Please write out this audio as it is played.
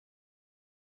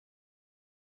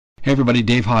Hey everybody,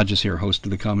 Dave Hodges here, host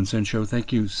of the Common Sense Show.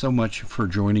 Thank you so much for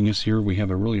joining us here. We have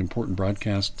a really important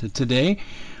broadcast today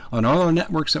on all our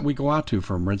networks that we go out to,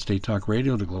 from Red State Talk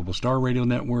Radio to Global Star Radio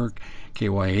Network,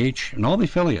 KYH, and all the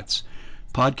affiliates.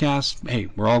 Podcasts, hey,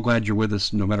 we're all glad you're with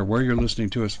us no matter where you're listening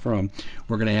to us from.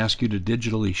 We're going to ask you to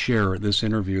digitally share this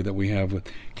interview that we have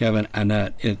with Kevin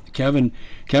Arnnette.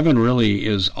 Kevin really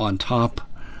is on top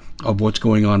of what's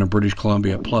going on in British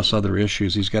Columbia, plus other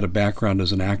issues. He's got a background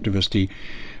as an activist. He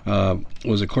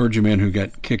was a clergyman who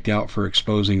got kicked out for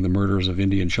exposing the murders of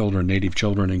Indian children, Native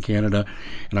children in Canada.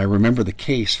 And I remember the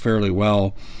case fairly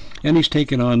well. And he's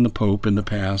taken on the Pope in the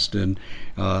past. And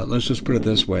let's just put it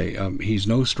this way. He's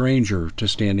no stranger to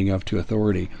standing up to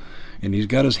authority. And he's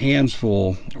got his hands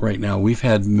full right now. We've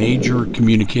had major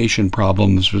communication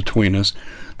problems between us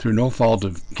through no fault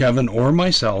of Kevin or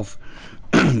myself.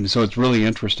 So it's really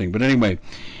interesting. But anyway,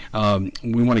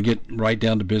 we want to get right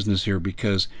down to business here,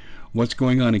 because what's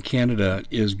going on in Canada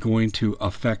is going to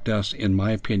affect us, in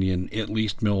my opinion, at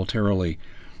least militarily,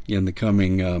 in the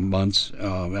coming months,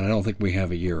 and I don't think we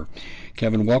have a year.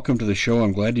 Kevin, welcome to the show.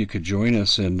 I'm glad you could join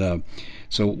us. And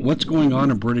so what's going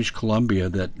on in British Columbia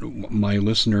that my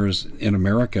listeners in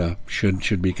America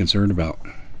should be concerned about?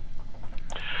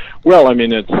 Well, I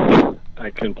mean, it's a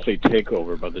complete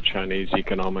takeover by the Chinese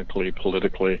economically,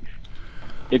 politically.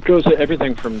 It goes to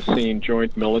everything from seeing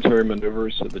joint military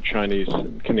maneuvers of the Chinese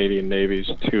and Canadian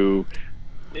navies to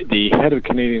the head of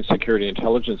Canadian Security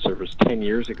Intelligence Service 10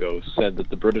 years ago said that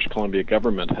the British Columbia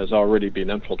government has already been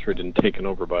infiltrated and taken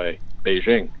over by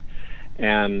Beijing.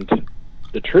 And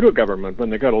the Trudeau government,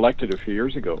 when they got elected a few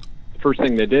years ago, the first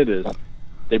thing they did is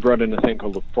they brought in a thing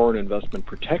called the Foreign Investment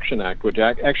Protection Act, which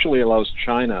actually allows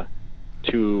China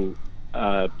to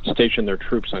station their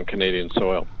troops on Canadian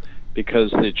soil,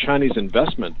 because the Chinese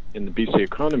investment in the BC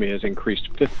economy has increased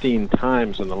 15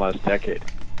 times in the last decade.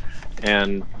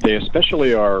 And they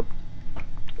especially are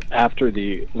after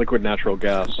the liquid natural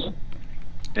gas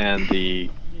and the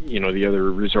other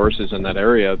resources in that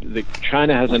area.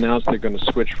 China has announced they're going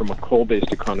to switch from a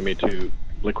coal-based economy to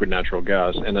liquid natural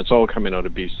gas, and it's all coming out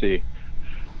of BC.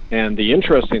 And the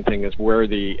interesting thing is, where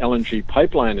the LNG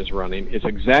pipeline is running is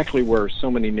exactly where so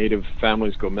many Native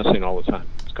families go missing all the time.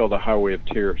 It's called the Highway of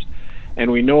Tears.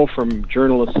 And we know from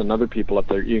journalists and other people up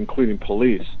there, including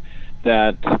police,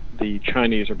 that the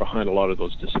Chinese are behind a lot of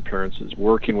those disappearances,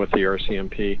 working with the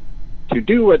RCMP to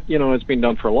do what has been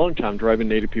done for a long time, driving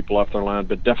Native people off their land,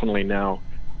 but definitely now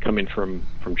coming from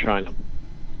China.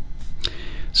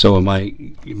 So am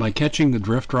I catching the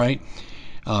drift right?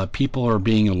 People are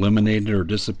being eliminated or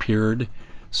disappeared,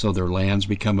 so their lands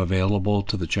become available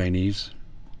to the Chinese?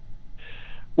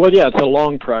 Well, yeah, it's a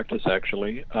long practice,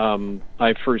 actually.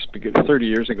 I first began 30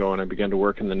 years ago when I began to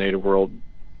work in the Native world.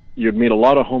 You'd meet a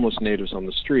lot of homeless natives on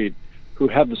the street who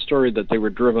had the story that they were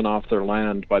driven off their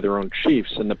land by their own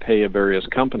chiefs in the pay of various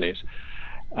companies.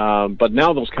 But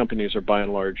now those companies are by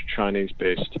and large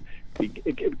Chinese-based.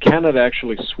 Canada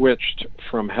actually switched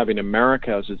from having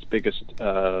America as its biggest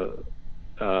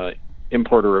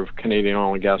importer of Canadian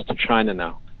oil and gas to China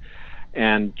now.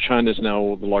 And China is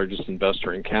now the largest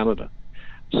investor in Canada.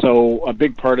 So a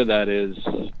big part of that is,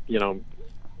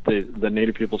 the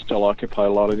Native people still occupy a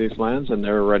lot of these lands, and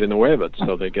they're right in the way of it,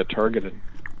 so they get targeted.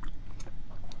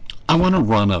 I want to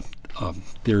run a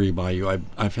theory by you.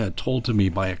 I've had told to me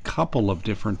by a couple of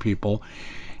different people,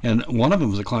 and one of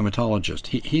them was a climatologist.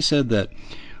 He said that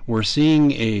we're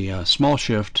seeing a small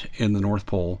shift in the North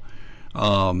Pole.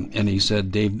 And he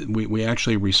said, Dave, we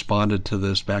actually responded to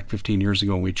this back 15 years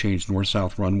ago when we changed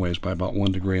north-south runways by about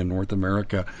 1 degree in North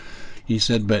America. He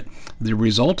said, but the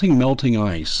resulting melting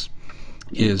ice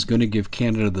is going to give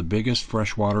Canada the biggest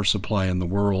freshwater supply in the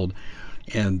world,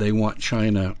 and they want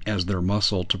China as their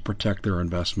muscle to protect their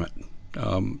investment.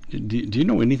 Do you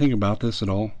know anything about this at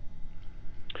all?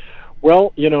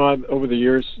 Well, over the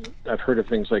years, I've heard of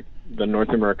things like the North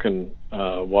American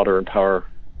Water and Power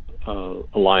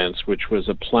Alliance, which was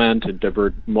a plan to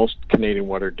divert most Canadian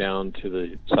water down to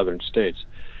the southern states.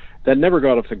 That never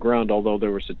got off the ground, although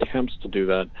there was attempts to do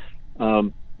that.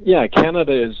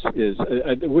 Canada is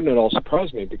it wouldn't at all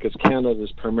surprise me, because Canada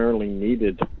is primarily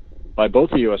needed by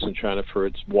both the U.S. and China for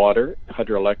its water,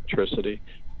 hydroelectricity,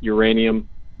 uranium,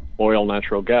 oil,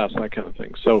 natural gas, that kind of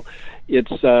thing. So it's,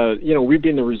 we've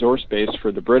been the resource base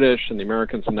for the British and the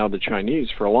Americans and now the Chinese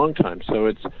for a long time. So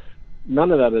it's,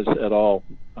 none of that is at all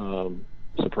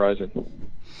surprising.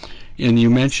 And you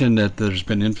mentioned that there's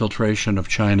been infiltration of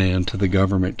China into the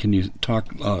government. Can you talk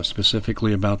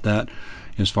specifically about that,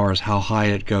 as far as how high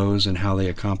it goes and how they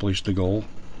accomplish the goal?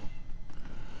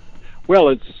 Well,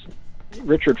 it's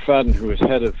Richard Fadden, who is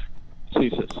head of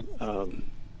CSIS.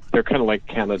 They're kind of like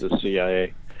Canada's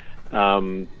CIA.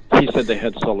 He said they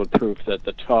had solid proof that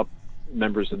the top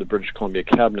members of the British Columbia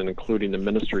cabinet, including the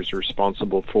ministers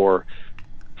responsible for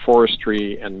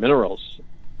forestry and minerals,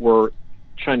 were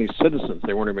Chinese citizens.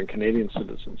 They weren't even Canadian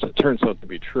citizens. It turns out to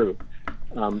be true.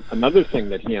 Another thing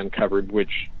that he uncovered,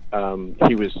 which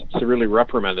he was severely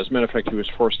reprimanded. As a matter of fact, he was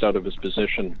forced out of his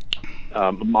position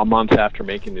a month after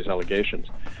making these allegations.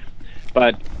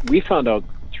 But we found out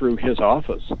through his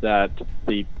office that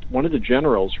one of the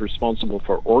generals responsible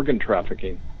for organ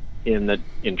trafficking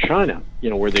in China,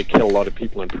 where they kill a lot of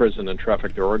people in prison and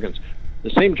traffic their organs, the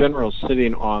same general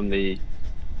sitting on the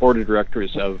board of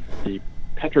directors of the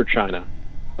PetroChina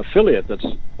affiliate that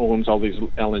owns all these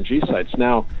LNG sites.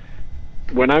 Now,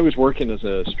 when I was working as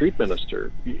a street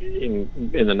minister in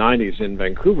the 90s in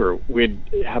Vancouver, we'd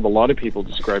have a lot of people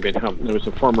describing how there was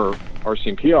a former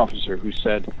RCMP officer who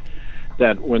said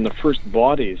that when the first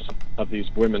bodies of these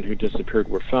women who disappeared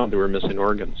were found, they were missing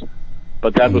organs.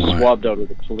 But that was swabbed out of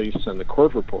the police and the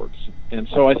court reports. And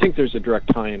so I think there's a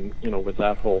direct tie-in, with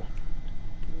that whole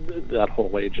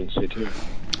agency too.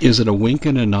 Is it a wink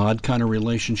and a nod kind of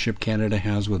relationship Canada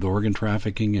has with organ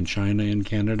trafficking in China and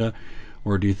Canada,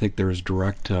 or do you think there is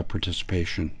direct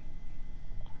participation?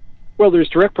 Well, there's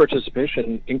direct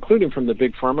participation, including from the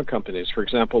big pharma companies. For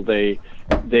example,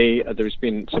 there's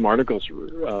been some articles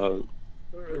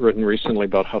written recently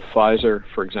about how Pfizer,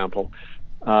 for example,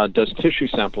 does tissue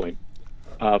sampling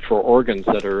for organs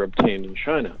that are obtained in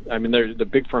China. I mean, the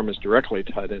big pharma is directly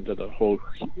tied into the whole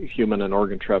human and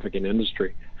organ trafficking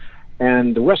industry.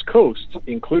 And the West Coast,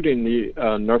 including the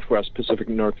Pacific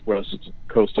Northwest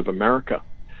coast of America,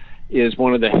 is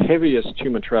one of the heaviest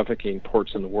human trafficking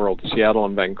ports in the world, Seattle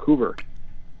and Vancouver.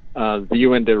 The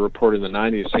UN did a report in the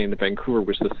 90s saying that Vancouver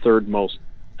was the third most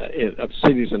of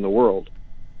cities in the world,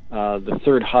 the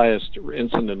third highest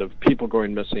incident of people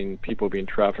going missing, people being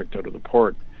trafficked out of the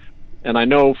port. And I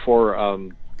know for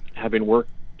having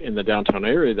worked in the downtown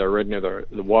area there, right near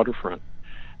the waterfront,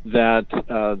 that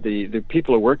the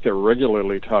people who work there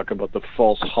regularly talk about the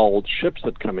false hulled ships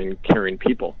that come in carrying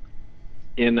people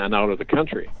in and out of the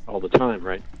country all the time,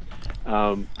 right?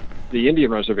 The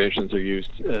Indian reservations are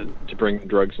used to bring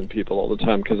drugs and people all the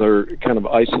time because they're kind of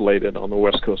isolated on the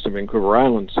west coast of Vancouver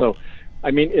Island. So, I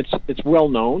mean, it's well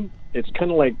known. It's kind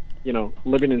of like,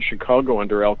 living in Chicago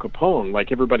under Al Capone.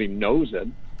 Like, everybody knows it,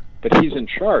 but he's in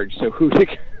charge. So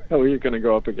how are you going to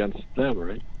go up against them,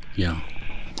 right? Yeah.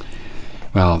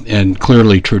 Well, and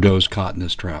clearly Trudeau's caught in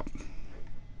this trap.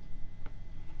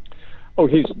 Oh,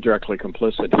 he's directly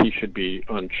complicit. He should be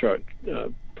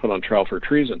put on trial for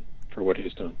treason for what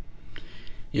he's done.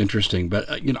 Interesting, but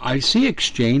I see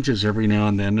exchanges every now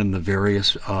and then in the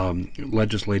various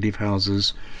legislative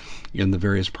houses in the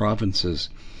various provinces,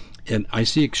 and I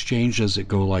see exchanges that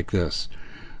go like this.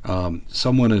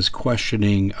 Someone is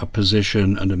questioning a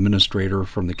position, an administrator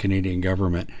from the Canadian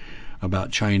government,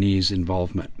 about Chinese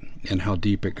involvement and how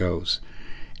deep it goes,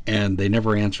 and they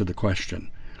never answer the question.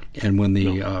 And when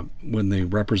the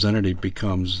representative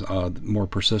becomes more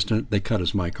persistent, they cut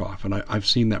his mic off. And I've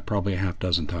seen that probably a half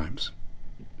dozen times.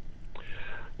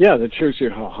 Yeah, that shows you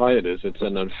how high it is. It's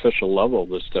an official level,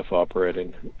 this stuff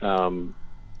operating. So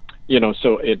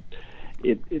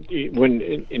when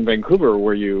in Vancouver,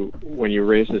 when you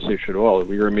raise this issue at all,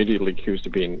 you're immediately accused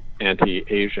of being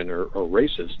anti-Asian or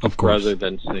racist, of course, rather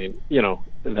than saying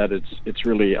that it's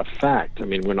really a fact. I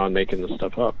mean, we're not making this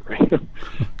stuff up, right?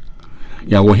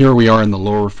 Yeah, well, here we are in the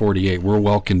lower 48. We're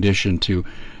well conditioned to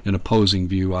an opposing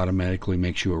view automatically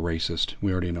makes you a racist.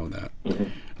 We already know that.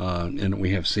 Mm-hmm. And we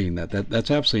have seen that.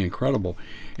 That's absolutely incredible.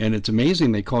 And it's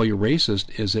amazing they call you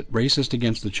racist. Is it racist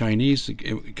against the Chinese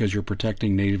because you're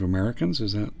protecting Native Americans?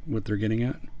 Is that what they're getting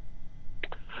at?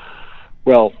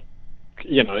 Well,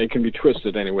 it can be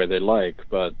twisted any way they like,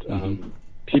 but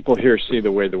people here see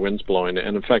the way the wind's blowing.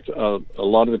 And in fact, a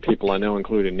lot of the people I know,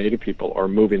 including Native people, are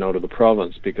moving out of the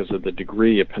province because of the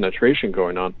degree of penetration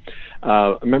going on.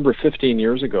 I remember 15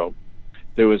 years ago,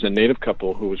 there was a Native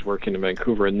couple who was working in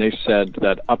Vancouver, and they said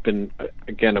that up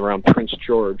around Prince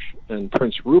George and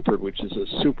Prince Rupert, which is a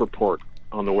super port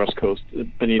on the west coast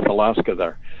beneath Alaska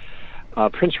there,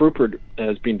 Prince Rupert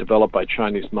has been developed by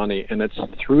Chinese money, and it's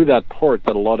through that port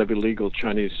that a lot of illegal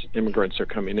Chinese immigrants are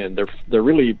coming in. They're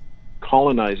really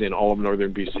colonizing all of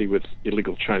northern BC with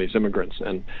illegal Chinese immigrants,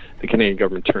 and the Canadian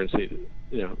government turns a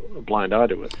blind eye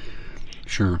to it.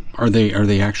 Sure. Are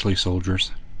they actually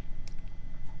soldiers?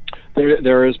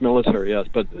 There is military, yes,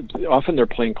 but often they're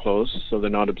plain clothes, so they're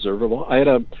not observable. I had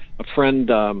a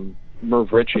friend,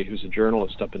 Merv Ritchie, who's a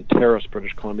journalist up in Terrace,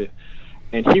 British Columbia,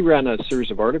 And he ran a series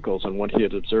of articles on what he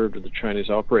had observed of the Chinese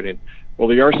operating. Well,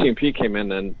 the RCMP came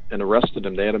in and arrested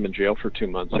him. They had him in jail for 2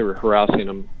 months. They were harassing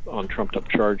him on trumped-up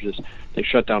charges. They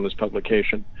shut down his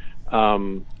publication.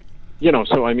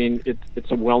 So I mean,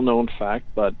 it's a well-known fact,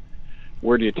 but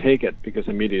where do you take it? Because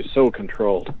the media is so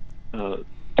controlled,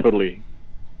 totally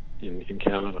in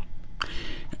Canada.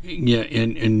 Yeah,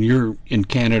 and you're in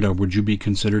Canada. Would you be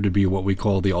considered to be what we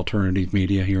call the alternative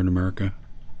media here in America?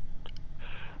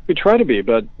 We try to be,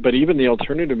 but even the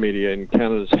alternative media in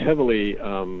Canada is heavily,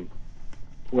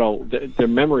 their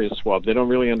memory is swapped. They don't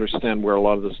really understand where a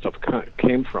lot of this stuff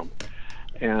came from,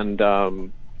 and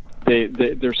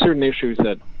there's certain issues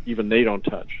that even they don't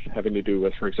touch, having to do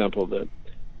with, for example,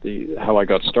 how I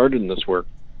got started in this work,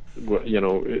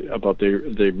 about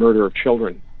the murder of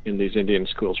children in these Indian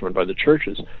schools run by the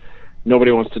churches.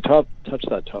 Nobody wants to touch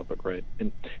that topic, right?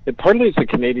 And it partly is the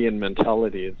Canadian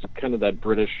mentality. It's kind of that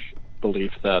British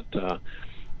belief that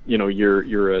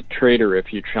you're a traitor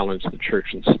if you challenge the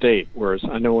church and state. Whereas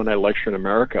I know when I lecture in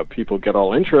America, people get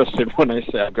all interested when I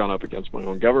say I've gone up against my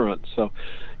own government. So,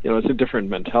 it's a different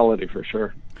mentality for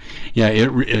sure. Yeah,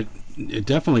 it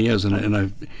definitely is,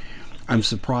 and I'm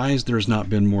surprised there's not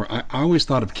been more. I always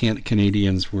thought of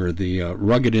Canadians were the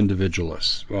rugged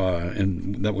individualists,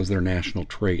 and that was their national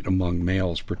trait among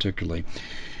males particularly.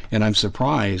 And I'm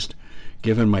surprised,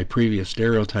 given my previous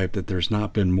stereotype, that there's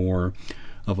not been more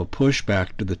of a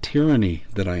pushback to the tyranny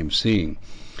that I am seeing.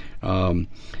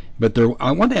 But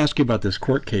I want to ask you about this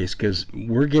court case, because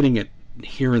we're getting it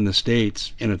here in the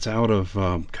States, and it's out of,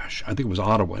 I think it was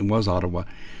Ottawa. It was Ottawa.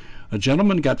 A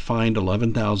gentleman got fined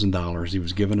 $11,000. He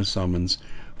was given a summons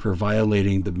for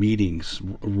violating the meetings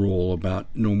rule about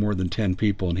no more than 10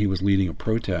 people, and he was leading a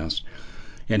protest.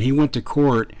 And he went to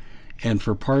court, and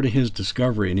for part of his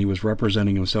discovery, and he was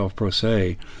representing himself pro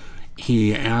se,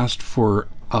 he asked for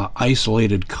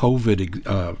isolated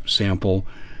COVID sample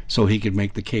so he could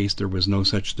make the case there was no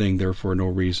such thing, therefore no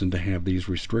reason to have these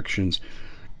restrictions.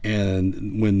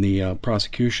 And when the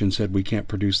prosecution said we can't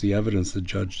produce the evidence, the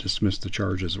judge dismissed the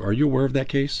charges. Are you aware of that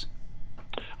case?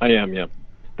 I am, yeah.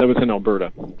 That was in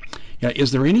Alberta. Yeah.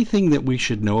 Is there anything that we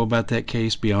should know about that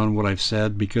case beyond what I've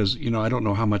said? Because, I don't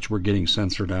know how much we're getting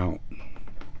censored out.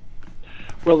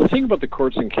 Well, the thing about the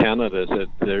courts in Canada is that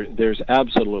there's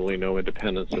absolutely no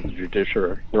independence of the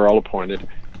judiciary. They're all appointed.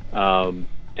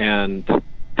 And to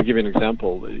give you an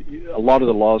example, a lot of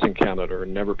the laws in Canada are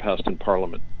never passed in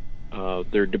Parliament.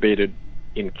 They're debated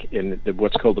in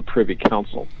what's called the Privy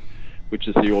Council, which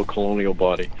is the old colonial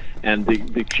body. And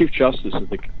the Chief Justice of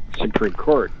the Supreme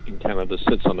Court in Canada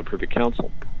sits on the Privy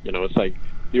Council. It's like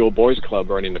the old boys club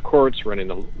running the courts, running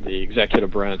the executive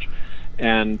branch.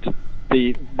 And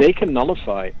they can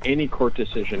nullify any court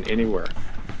decision anywhere.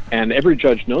 And every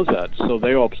judge knows that, so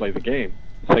they all play the game.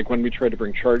 It's like when we try to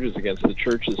bring charges against the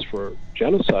churches for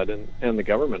genocide and the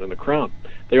government and the crown,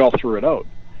 they all threw it out.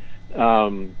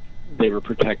 They were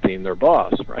protecting their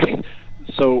boss, right?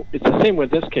 So it's the same with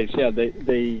this case. Yeah,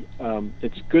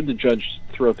 it's good the judge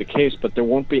threw out the case, but there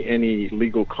won't be any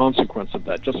legal consequence of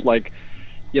that. Just like,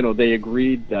 they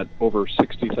agreed that over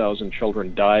 60,000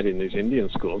 children died in these Indian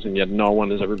schools, and yet no one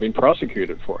has ever been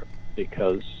prosecuted for it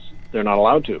because they're not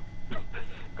allowed to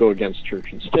go against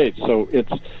church and state. So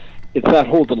it's that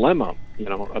whole dilemma,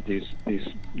 of these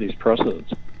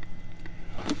precedents.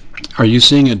 Are you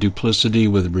seeing a duplicity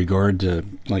with regard to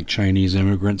like Chinese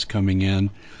immigrants coming in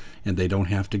and they don't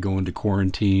have to go into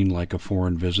quarantine like a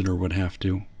foreign visitor would have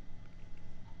to?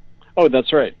 Oh,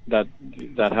 that's right. That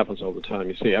happens all the time.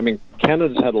 You see, I mean,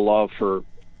 Canada's had a law for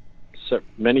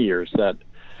many years that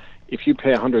if you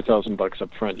pay $100,000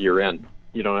 up front, you're in.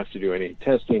 You don't have to do any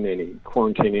testing, any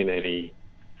quarantining,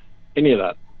 any of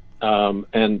that.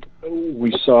 And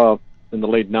we saw in the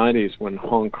late 90s when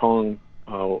Hong Kong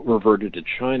reverted to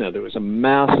China, there was a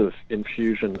massive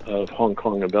infusion of Hong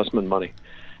Kong investment money,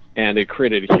 and it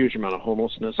created a huge amount of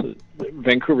homelessness.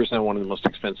 Vancouver is now one of the most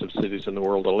expensive cities in the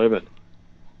world to live in,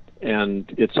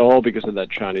 and it's all because of that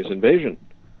Chinese invasion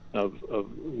of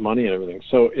money and everything.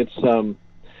 So it's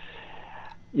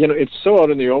it's so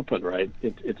out in the open, right?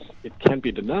 It can't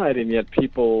be denied, and yet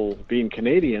people, being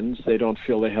Canadians, they don't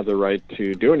feel they have the right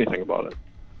to do anything about it.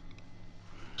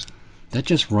 That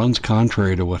just runs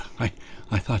contrary to what I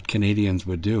thought Canadians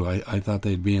would do. I thought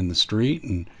they'd be in the street,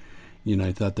 and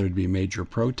I thought there'd be major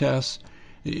protests.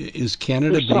 Is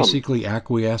Canada basically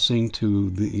acquiescing to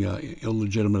the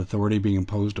illegitimate authority being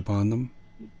imposed upon them?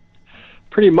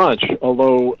 Pretty much,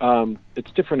 although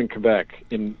it's different in Quebec.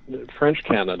 In French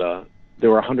Canada, there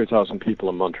were 100,000 people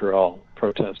in Montreal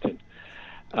protesting.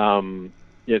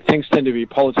 Politics tend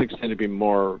to be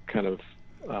more kind of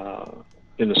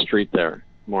in the street there,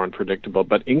 more unpredictable.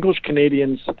 But English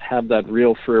Canadians have that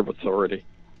real fear of authority.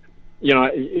 You know,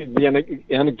 the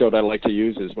anecdote I like to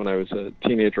use is when I was a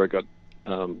teenager, I got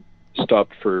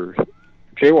stopped for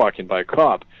jaywalking by a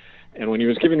cop, and when he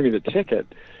was giving me the ticket,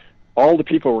 all the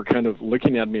people were kind of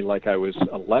looking at me like I was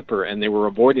a leper, and they were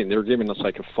avoiding. They were giving us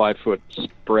like a 5-foot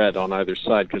spread on either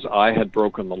side because I had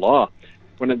broken the law.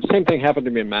 When the same thing happened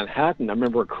to me in Manhattan, I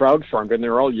remember a crowd formed, and they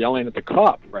were all yelling at the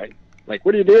cop, right? Like,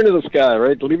 what are you doing to this guy,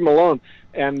 right? Leave him alone.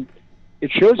 And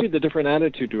it shows you the different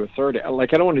attitude to authority.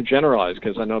 Like, I don't want to generalize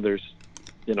because I know there's,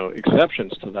 you know,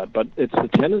 exceptions to that, but it's the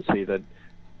tendency that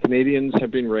Canadians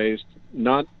have been raised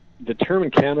not. The term in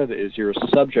Canada is you're a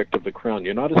subject of the crown.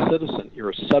 You're not a citizen.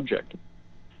 You're a subject.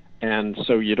 And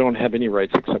so you don't have any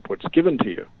rights except what's given to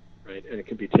you, right? And it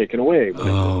can be taken away.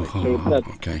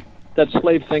 Okay. That's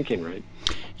slave thinking, right?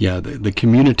 Yeah, the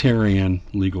communitarian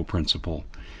legal principle.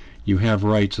 You have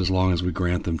rights as long as we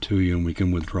grant them to you, and we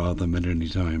can withdraw them at any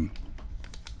time.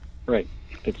 Right.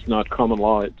 It's not common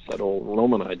law. It's that old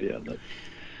Roman idea that.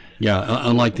 Yeah,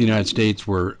 unlike the United States,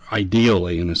 where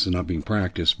ideally, and this is not being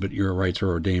practiced, but your rights are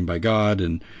ordained by God,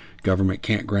 and government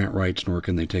can't grant rights, nor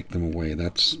can they take them away.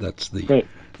 That's the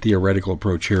theoretical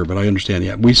approach here. But I understand.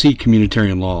 Yeah, we see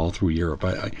communitarian law all through Europe.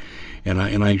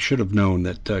 I should have known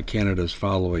that Canada's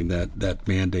following that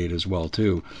mandate as well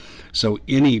too. So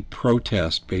any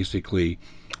protest basically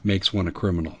makes one a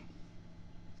criminal.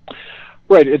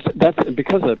 Right. That's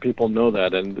because people know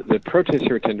that, and the protests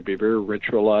here tend to be very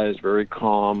ritualized, very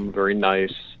calm, very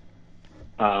nice.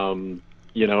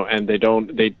 You know, and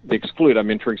they exclude. I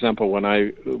mean, for example, when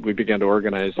we began to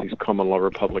organize these common law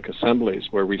republic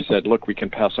assemblies, where we said, look, we can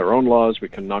pass our own laws, we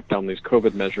can knock down these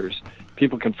COVID measures,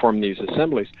 people can form these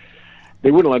assemblies.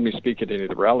 They wouldn't let me speak at any of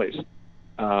the rallies.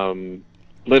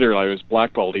 Literally, I was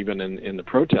blackballed even in the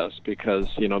protests because,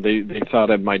 you know, they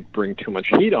thought I might bring too much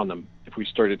heat on them if we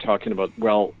started talking about,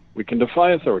 well, we can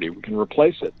defy authority, we can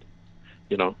replace it.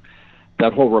 You know,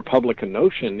 that whole Republican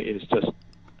notion is just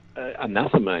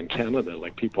anathema in Canada.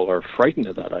 Like, people are frightened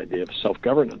of that idea of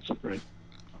self-governance, right?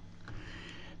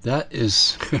 That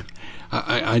is,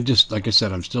 I just, like I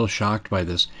said, I'm still shocked by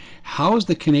this. How is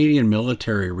the Canadian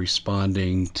military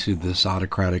responding to this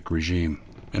autocratic regime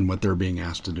and what they're being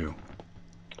asked to do?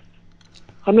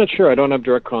 I'm not sure. I don't have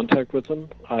direct contact with them.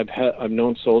 I've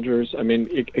known soldiers. I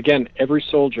mean, again, every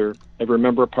soldier, every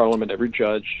member of parliament, every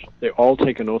judge, they all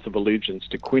take an oath of allegiance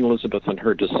to Queen Elizabeth and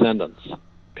her descendants,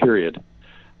 period.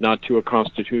 Not to a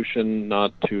constitution,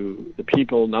 not to the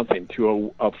people, nothing.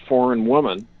 To a foreign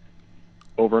woman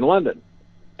over in London.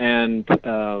 And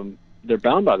they're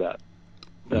bound by that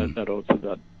oath of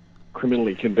that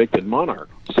criminally convicted monarch.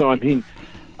 So, I mean,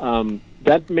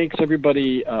 that makes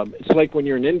everybody, it's like when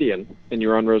you're an Indian and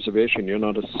you're on reservation, you're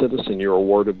not a citizen, you're a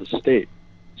ward of the state.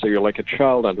 So you're like a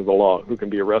child under the law who can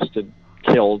be arrested,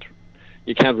 killed.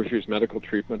 You can't refuse medical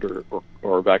treatment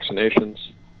or vaccinations.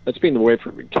 That's been the way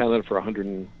for Canada for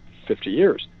 150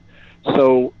 years.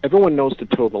 So everyone knows to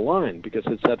toe the line because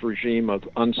it's that regime of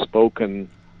unspoken,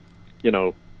 you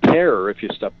know, terror if you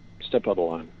step out of the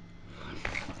line.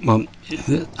 Well,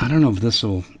 I don't know if this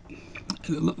will...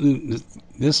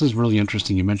 This is really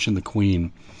interesting. You mentioned the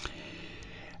Queen.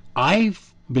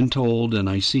 I've been told, and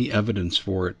I see evidence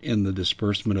for it in the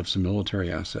disbursement of some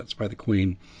military assets by the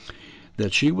Queen,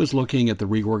 that she was looking at the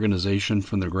reorganization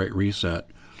from the Great Reset,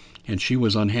 and she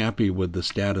was unhappy with the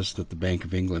status that the Bank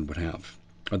of England would have,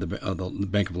 or the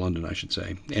Bank of London, I should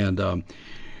say. And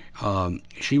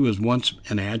she was once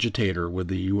an agitator with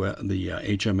the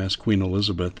HMS Queen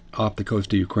Elizabeth off the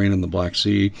coast of Ukraine in the Black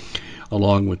Sea,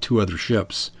 along with 2 other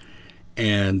ships.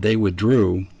 And they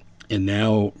withdrew, and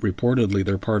now reportedly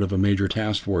they're part of a major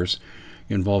task force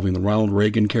involving the Ronald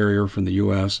Reagan carrier from the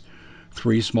U.S.,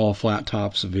 3 small flat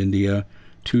tops of India,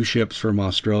 2 ships from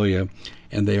Australia,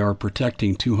 and they are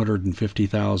protecting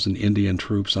 250,000 Indian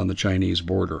troops on the Chinese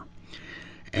border.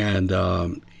 And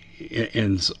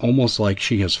it's almost like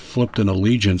she has flipped an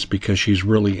allegiance because she's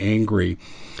really angry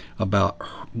about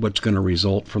what's going to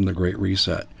result from the Great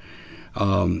Reset.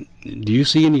 Do you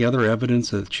see any other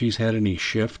evidence that she's had any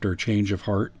shift or change of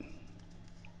heart?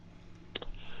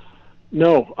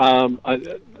 No,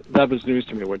 that was news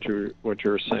to me. What you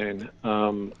were saying.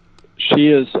 She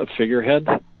is a figurehead,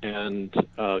 and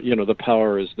you know, the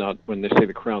power is not, when they say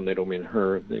the crown, they don't mean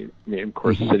her. They mean, of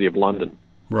course, the City of London,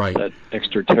 right? That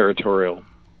extraterritorial,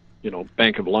 you know,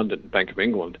 Bank of London, Bank of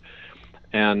England.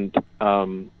 And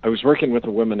I was working with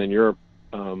a woman in Europe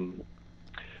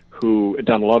who had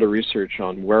done a lot of research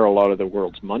on where a lot of the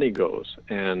world's money goes.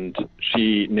 And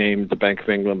she named the Bank of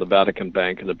England, the Vatican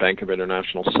Bank, and the Bank of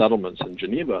International Settlements in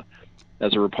Geneva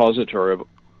as a repository of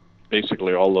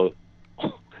basically all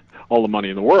the money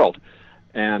in the world.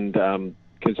 and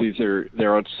because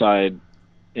they're outside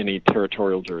any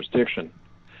territorial jurisdiction.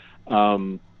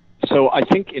 So I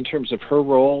think in terms of her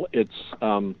role, it's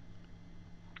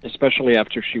especially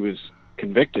after she was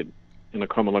convicted in a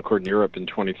common law court in Europe in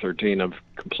 2013 of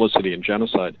complicity in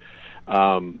genocide.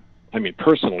 I mean,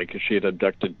 personally, because she had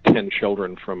abducted 10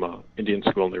 children from an Indian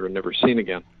school and they were never seen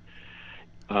again.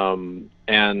 And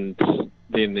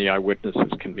then the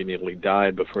eyewitnesses conveniently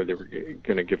died before they were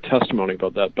going to give testimony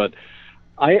about that. But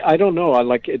I don't know.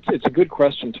 It's a good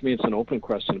question to me. It's an open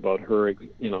question about her,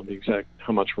 the exact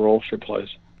how much role she plays.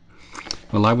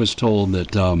 Well, I was told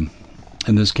that,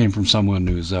 and this came from someone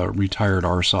who's a retired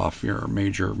RSOF, your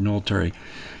major military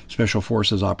special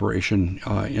forces operation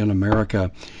in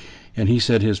America, and he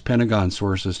said his Pentagon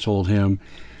sources told him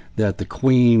that the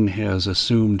Queen has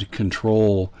assumed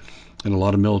control in a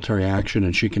lot of military action,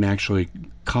 and she can actually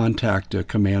contact a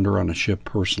commander on a ship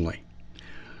personally.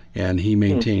 And he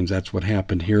maintains that's what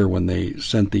happened here when they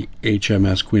sent the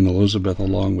HMS Queen Elizabeth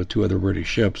along with 2 other British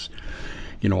ships,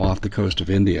 off the coast of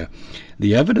India.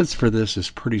 The evidence for this is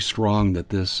pretty strong that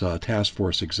this task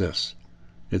force exists.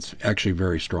 It's actually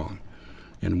very strong.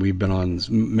 And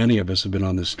many of us have been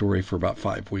on this story for about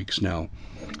 5 weeks now.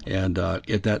 And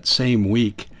at that same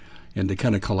week, and to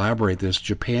kind of collaborate this,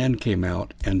 Japan came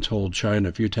out and told China,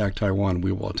 if you attack Taiwan,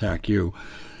 we will attack you.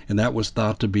 And that was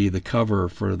thought to be the cover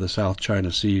for the South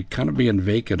China Sea kind of being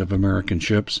vacant of American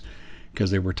ships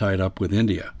because they were tied up with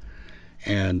India.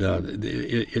 And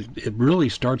it really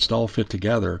starts to all fit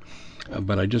together.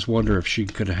 But I just wonder if she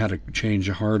could have had a change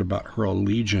of heart about her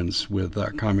allegiance with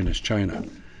communist China,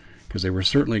 because they were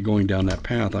certainly going down that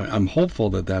path. I'm hopeful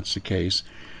that that's the case.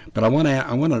 But I want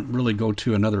to really go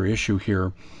to another issue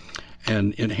here,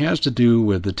 and it has to do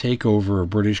with the takeover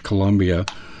of British Columbia.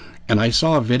 And I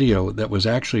saw a video that was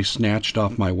actually snatched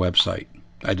off my website.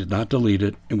 I did not delete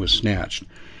it. It was snatched.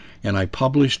 And I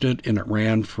published it, and it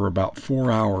ran for about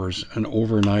 4 hours, and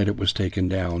overnight it was taken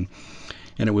down.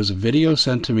 And it was a video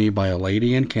sent to me by a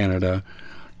lady in Canada,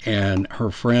 and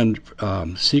her friend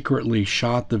secretly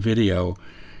shot the video,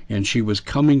 and she was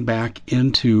coming back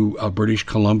into British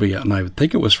Columbia, and I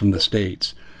think it was from the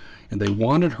States. And they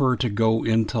wanted her to go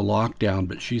into lockdown,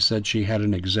 but she said she had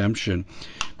an exemption.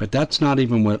 But that's not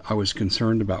even what I was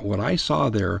concerned about. What I saw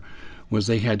there was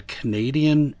they had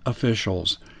Canadian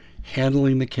officials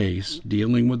handling the case,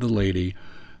 dealing with the lady,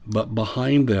 but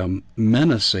behind them,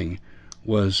 menacing,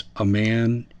 was a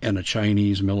man in a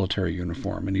Chinese military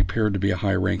uniform, and he appeared to be a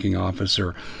high-ranking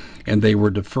officer, and they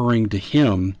were deferring to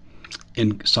him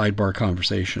in sidebar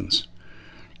conversations.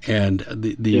 And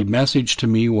the message to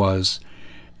me was,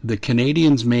 the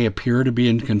Canadians may appear to be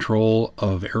in control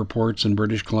of airports in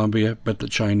British Columbia, but the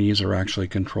Chinese are actually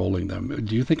controlling them.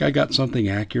 Do you think I got something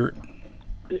accurate?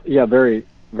 Yeah, very,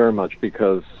 very much,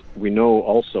 because we know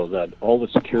also that all the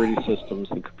security systems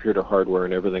and computer hardware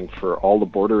and everything for all the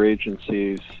border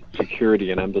agencies, security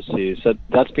and embassies,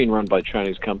 that's been run by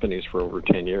Chinese companies for over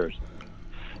 10 years.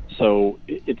 So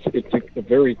it's a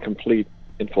very complete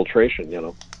infiltration,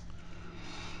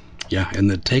 Yeah, and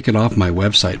to take it off my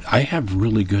website, I have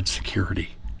really good security.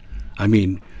 I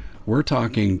mean, we're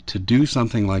talking to do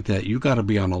something like that, you got to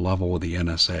be on a level with the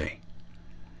NSA.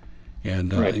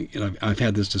 And right. I've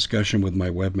had this discussion with my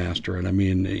webmaster, and I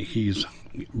mean, he's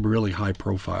really high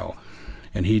profile.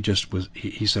 And he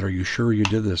said, "Are you sure you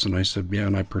did this?" And I said, "Yeah."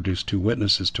 And I produced 2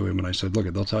 witnesses to him, and I said,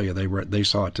 "Look, they'll tell you they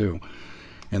saw it too."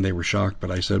 And they were shocked,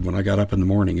 but I said, when I got up in the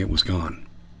morning, it was gone.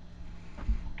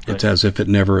 Right. It's as if it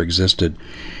never existed.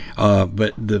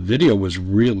 But the video was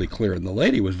really clear, and the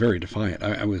lady was very defiant.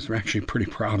 I was actually pretty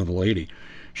proud of the lady.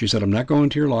 She said, "I'm not going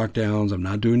to your lockdowns. I'm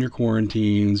not doing your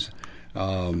quarantines."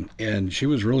 And she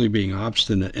was really being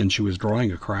obstinate, and she was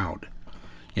drawing a crowd,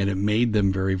 and it made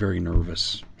them very, very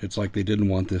nervous. It's like they didn't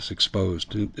want this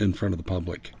exposed in front of the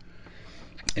public.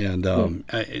 And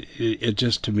it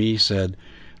just, to me, said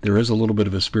there is a little bit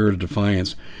of a spirit of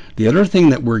defiance. The other thing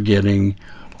that we're getting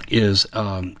is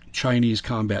Chinese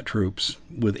combat troops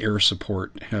with air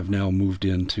support have now moved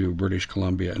into British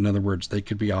Columbia. In other words, they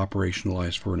could be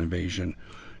operationalized for an invasion.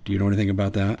 Do you know anything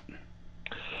about that?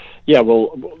 Yeah,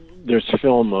 well, there's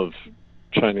film of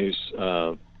Chinese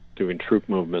doing troop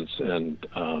movements and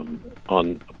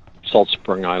on Salt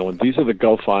Spring Island. These are the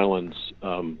Gulf Islands.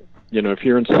 If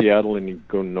you're in Seattle and you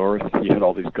go north, you hit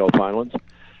all these Gulf Islands.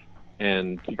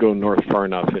 And you go north far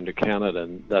enough into Canada,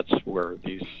 and that's where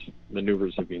these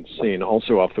maneuvers have been seen,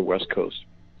 also off the west coast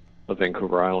of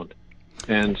Vancouver Island.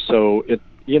 And so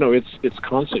it's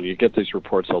constant. You get these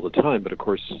reports all the time, but of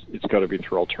course it's got to be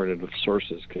through alternative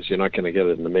sources because you're not going to get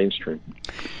it in the mainstream.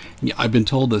 Yeah, I've been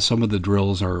told that some of the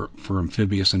drills are for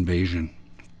amphibious invasion.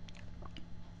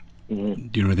 Mm-hmm.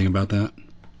 Do you know anything about that?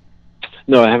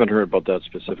 No, I haven't heard about that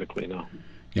specifically, no.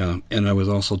 Yeah, and I was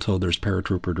also told there's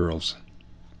paratrooper drills,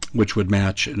 which would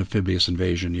match an amphibious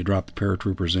invasion. You drop the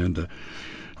paratroopers in to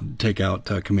take out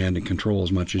command and control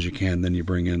as much as you can, then you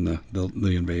bring in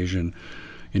the invasion,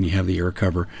 and you have the air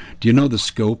cover. Do you know the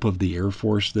scope of the air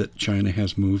force that China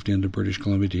has moved into British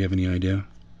Columbia? Do you have any idea?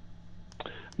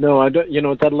 No, I don't.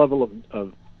 At that level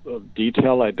of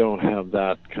detail, I don't have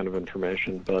that kind of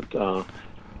information. But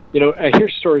I hear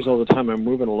stories all the time. I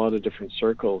move in a lot of different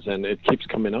circles, and it keeps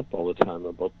coming up all the time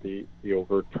about the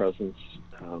overt presence,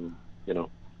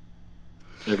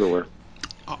 everywhere.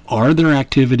 Are there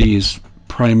activities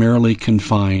primarily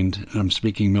confined, and I'm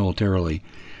speaking militarily,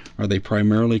 are they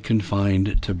primarily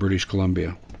confined to British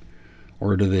Columbia,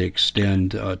 or do they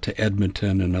extend to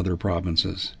Edmonton and other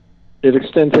provinces? It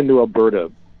extends into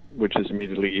Alberta, which is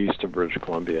immediately east of British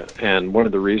Columbia, and one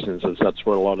of the reasons is that's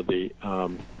where a lot of the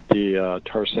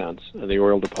tar sands and the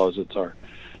oil deposits are.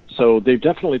 So they've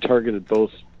definitely targeted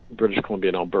both British Columbia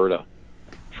and Alberta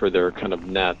for their kind of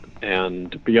net,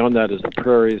 and beyond that is the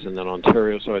prairies and then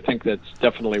Ontario. So I think that's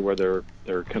definitely where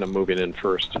they're kind of moving in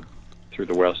first through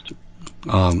the west.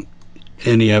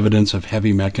 Any evidence of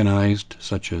heavy mechanized,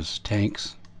 such as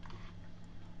tanks?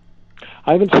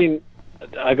 I haven't seen.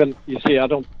 You see, I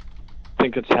don't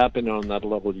think it's happened on that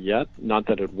level yet. Not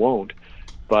that it won't,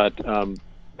 but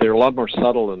they're a lot more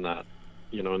subtle than that,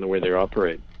 in the way they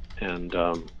operate. And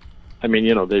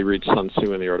they read Sun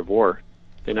Tzu in The Art of War.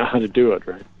 They know how to do it,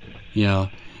 right? Yeah.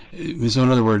 So in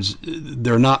other words,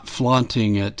 they're not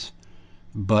flaunting it,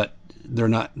 but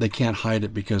they can't hide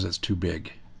it because it's too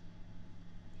big.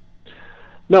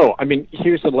 No,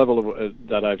 here's the level of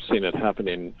that I've seen it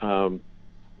happening.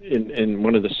 In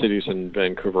one of the cities in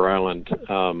Vancouver Island,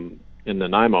 in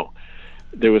Nanaimo,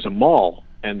 there was a mall,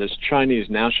 and this Chinese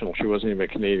national, she wasn't even a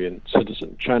Canadian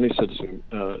citizen, Chinese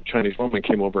woman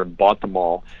came over and bought the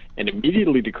mall, and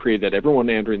immediately decreed that everyone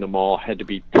entering the mall had to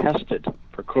be tested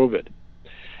for COVID.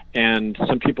 And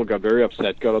some people got very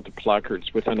upset, got out the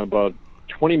placards. Within about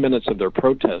 20 minutes of their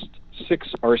protest, 6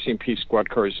 RCMP squad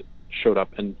cars showed up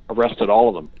and arrested all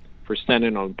of them for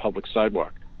standing on the public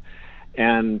sidewalk.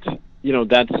 And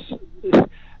that's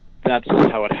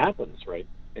how it happens, right?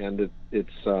 And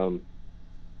it's that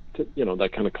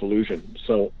kind of collusion.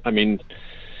 So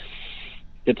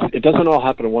it doesn't all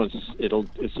happen at once.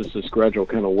 It's just this gradual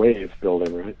kind of wave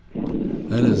building, right?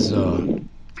 That is.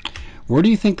 Where do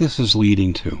you think this is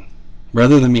leading to?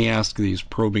 Rather than me ask these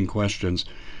probing questions,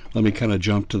 let me kind of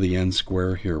jump to the end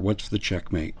square here. What's the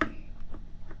checkmate?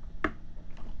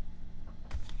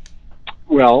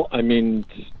 Well,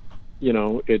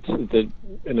 it's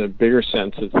in a bigger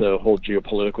sense, it's the whole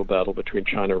geopolitical battle between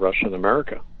China, Russia, and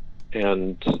America.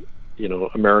 And,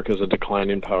 America is a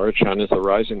declining power. China is a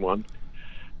rising one.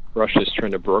 Russia is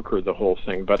trying to broker the whole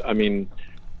thing. But,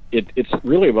 it's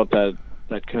really about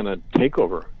that kind of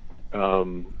takeover.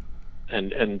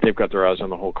 And they've got their eyes on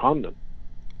the whole continent.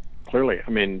 Clearly,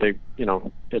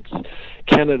 it's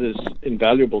Canada's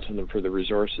invaluable to them for the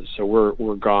resources. So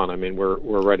we're gone.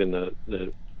 We're right in the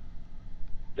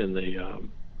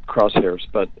crosshairs.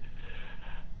 But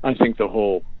I think the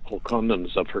whole continent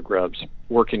is up for grabs.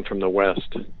 Working from the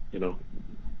west,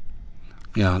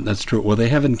 Yeah, that's true. Well, they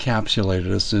have encapsulated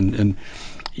us, and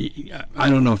I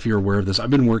don't know if you're aware of this. I've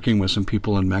been working with some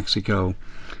people in Mexico,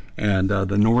 and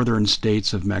the northern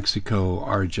states of Mexico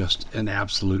are just an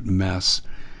absolute mess.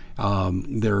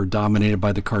 They're dominated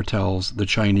by the cartels. The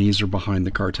Chinese are behind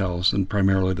the cartels, and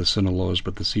primarily the Sinalos,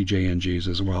 but the CJNGs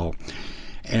as well.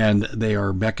 And they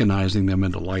are mechanizing them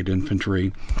into light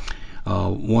infantry.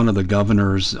 One of the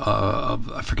governors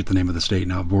of, I forget the name of the state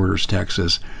now, borders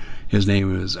Texas, his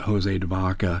name is Jose de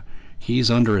Vaca.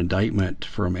 He's under indictment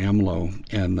from AMLO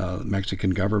and the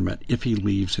Mexican government if he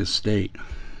leaves his state.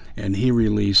 And he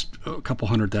released a couple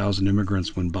 100,000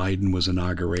 immigrants when Biden was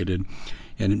inaugurated.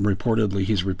 And reportedly,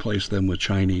 he's replaced them with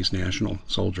Chinese national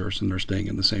soldiers, and they're staying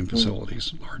in the same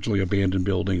facilities, largely abandoned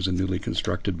buildings and newly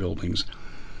constructed buildings.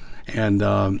 And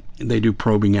they do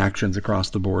probing actions across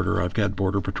the border. I've had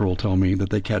Border Patrol tell me that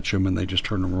they catch them and they just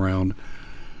turn them around.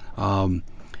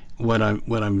 What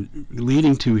I'm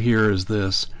leading to here is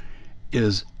this: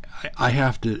 I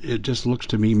have to. It just looks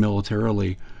to me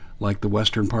militarily like the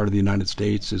western part of the United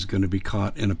States is going to be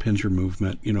caught in a pincer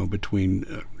movement, between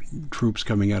troops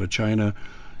coming out of China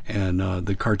and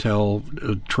the cartel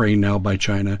trained now by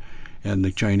China and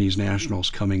the Chinese nationals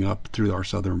coming up through our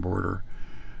southern border.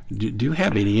 Do you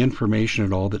have any information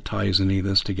at all that ties any of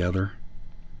this together?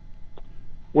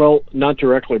 Well, not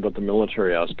directly, but the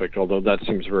military aspect, although that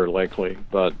seems very likely,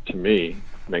 but to me,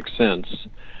 makes sense.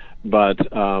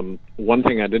 But one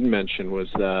thing I didn't mention was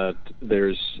that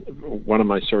there's one of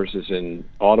my sources in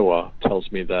Ottawa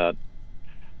tells me that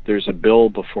there's a bill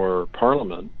before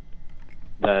Parliament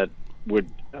that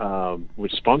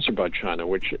was sponsored by China,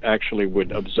 which actually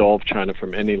would absolve China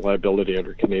from any liability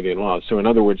under Canadian laws. So in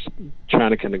other words,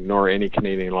 China can ignore any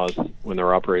Canadian laws when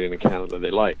they're operating in Canada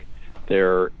they like.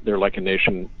 They're like a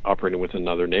nation operating with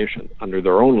another nation under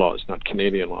their own laws, not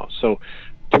Canadian laws. So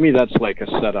to me, that's like a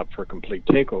setup for a complete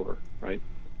takeover, right?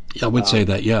 I would say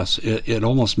that, yes. It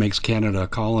almost makes Canada a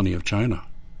colony of China.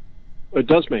 It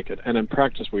does make it, and in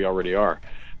practice we already are.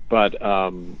 But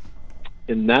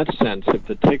in that sense, if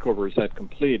the takeover is that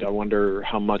complete, I wonder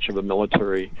how much of a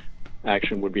military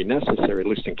action would be necessary, at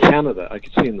least in Canada. I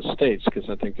could see in the States, because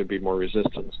I think there'd be more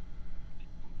resistance.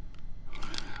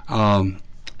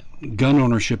 Gun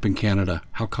ownership in Canada,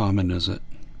 how common is it?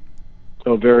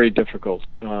 Oh, very difficult.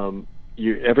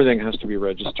 Everything has to be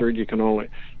registered.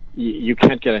 You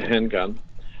can't get a handgun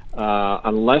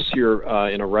unless you're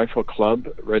in a rifle club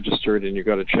registered, and you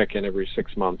got to check in every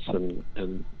 6 months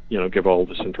and give all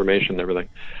this information and everything.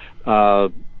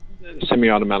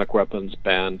 Semi-automatic weapons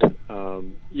banned.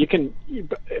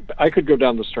 I could go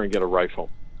down the store and get a rifle,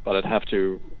 but I'd have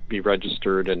to be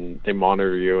registered, and they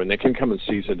monitor you, and they can come and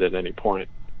seize it at any point.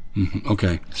 Mm-hmm.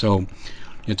 Okay, so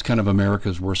it's kind of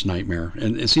America's worst nightmare.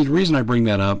 And see, the reason I bring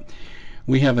that up,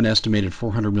 we have an estimated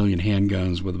 400 million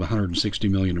handguns with 160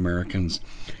 million Americans.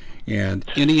 And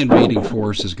any invading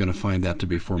force is going to find that to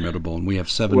be formidable. And we have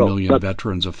 7 million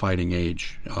veterans of fighting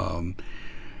age.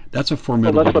 That's a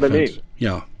formidable defense. That's what I mean.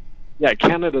 Yeah. Yeah,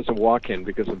 Canada's a walk-in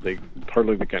because of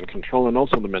partly the gun control and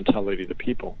also the mentality of the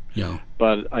people. Yeah.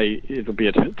 But it'll be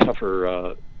a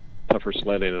tougher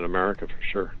sledding in America for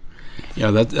sure.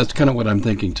 Yeah, that's kind of what I'm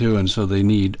thinking too. And so they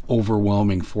need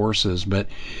overwhelming forces. But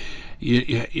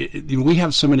we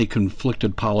have so many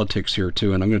conflicted politics here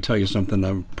too. And I'm going to tell you something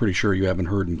I'm pretty sure you haven't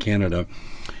heard in Canada.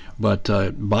 But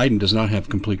Biden does not have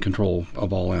complete control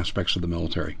of all aspects of the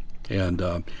military.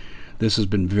 And this has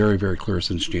been very, very clear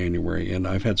since January. And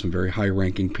I've had some very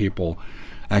high-ranking people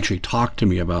actually talk to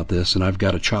me about this. And I've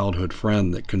got a childhood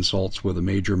friend that consults with a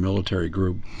major military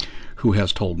group who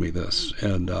has told me this,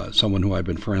 and someone who I've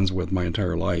been friends with my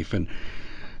entire life. And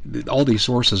all these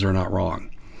sources are not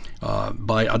wrong.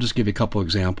 I'll just give you a couple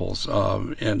examples,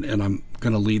 and I'm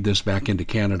going to lead this back into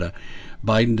Canada.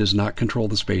 Biden does not control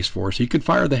the Space Force. He could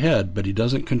fire the head, but he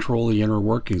doesn't control the inner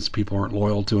workings. People aren't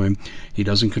loyal to him. He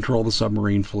doesn't control the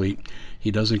submarine fleet.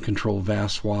 He doesn't control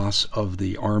vast swaths of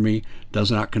the Army, does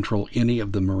not control any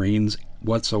of the Marines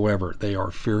whatsoever. They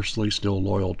are fiercely still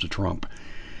loyal to Trump,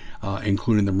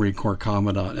 including the Marine Corps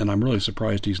Commandant, and I'm really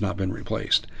surprised he's not been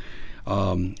replaced.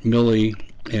 Milley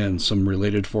and some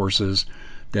related forces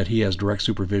that he has direct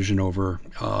supervision over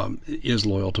is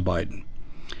loyal to Biden.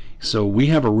 So we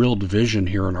have a real division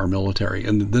here in our military,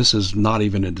 and this is not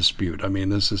even a dispute. I mean,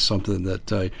 this is something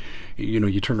that,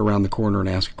 you turn around the corner and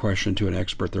ask a question to an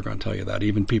expert, they're going to tell you that.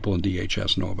 Even people in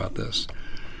DHS know about this.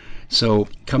 So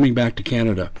coming back to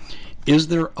Canada, is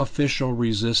there official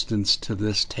resistance to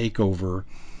this takeover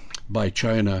by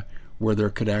China where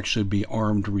there could actually be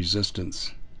armed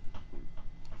resistance?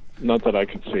 Not that I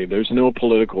can see. There's no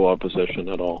political opposition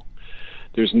at all.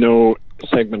 There's no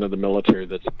segment of the military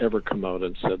that's ever come out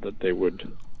and said that they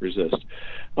would resist.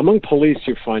 Among police,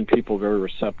 you find people very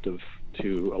receptive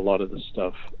to a lot of this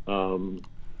stuff,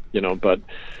 but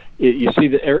you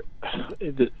see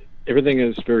everything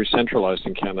is very centralized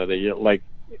in Canada.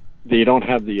 They don't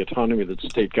have the autonomy that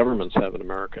state governments have in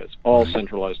America. It's all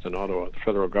centralized in Ottawa, the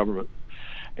federal government,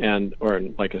 or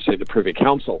like I say, the Privy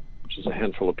Council, which is a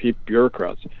handful of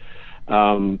bureaucrats.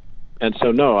 And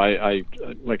so, no, I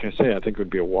like I say, I think it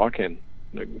would be a walk-in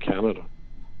in Canada.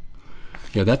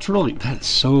 Yeah, that's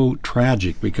so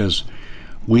tragic because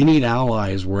we need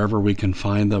allies wherever we can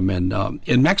find them. And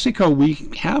in Mexico,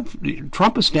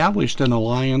 Trump established an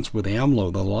alliance with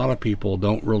AMLO that a lot of people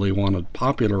don't really want to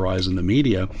popularize in the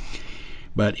media,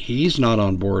 but he's not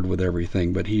on board with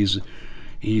everything. But he's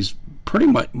pretty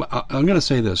much, I'm going to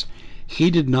say this, he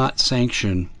did not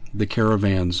sanction the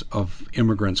caravans of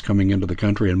immigrants coming into the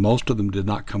country, and most of them did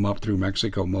not come up through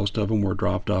Mexico. Most of them were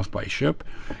dropped off by ship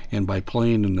and by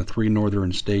plane in the 3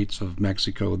 northern states of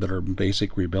Mexico that are in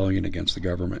basic rebellion against the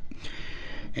government.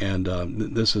 And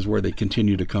this is where they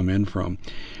continue to come in from.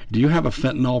 Do you have a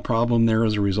fentanyl problem there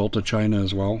as a result of China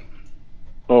as well?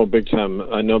 Oh, big time.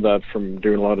 I know that from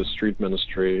doing a lot of street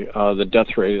ministry. The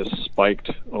death rate has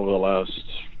spiked over the last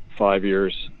 5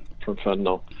 years from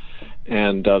fentanyl.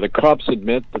 And the cops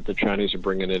admit that the Chinese are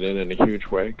bringing it in a huge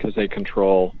way because they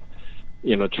control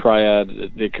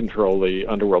triad. They control the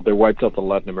underworld. They wiped out the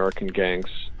Latin American gangs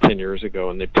 10 years ago,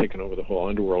 and they've taken over the whole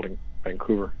underworld in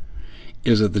Vancouver.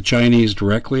 Is it the Chinese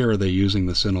directly, or are they using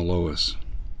the Sinaloas?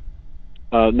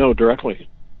 No, directly.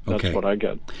 That's Okay. what I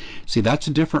get. See, that's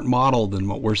a different model than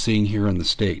what we're seeing here in the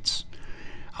States.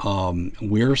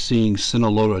 We're seeing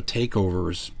Sinaloa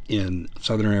takeovers in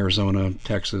southern Arizona,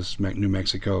 Texas, New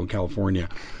Mexico, and California,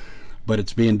 but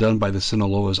it's being done by the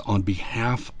Sinaloas on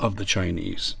behalf of the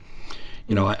Chinese.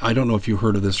 I don't know if you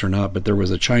heard of this or not, but there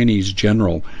was a Chinese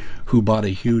general who bought a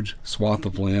huge swath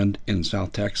of land in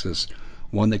South Texas,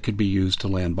 one that could be used to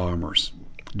land bombers.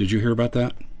 Did you hear about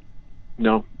that?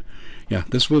 No. Yeah,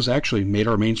 this was actually made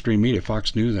our mainstream media.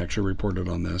 Fox News actually reported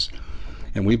on this,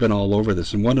 and we've been all over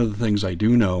this. And one of the things I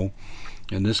do know,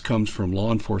 and this comes from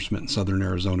law enforcement in southern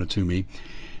Arizona to me,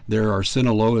 there are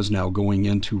Sinaloas now going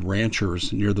into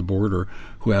ranchers near the border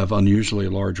who have unusually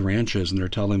large ranches, and they're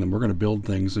telling them, we're going to build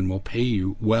things and we'll pay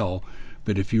you well,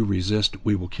 but if you resist,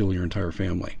 we will kill your entire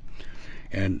family.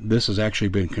 And this has actually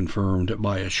been confirmed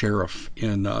by a sheriff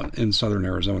in southern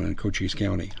Arizona in Cochise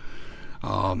County.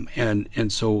 And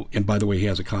by the way, he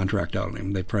has a contract out on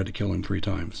him. They've tried to kill him 3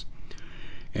 times.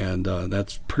 And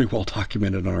that's pretty well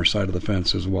documented on our side of the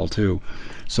fence as well too.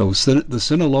 So the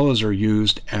Sinaloas are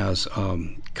used as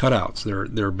cutouts.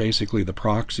 They're basically the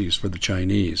proxies for the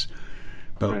Chinese.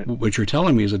 But Right. what you're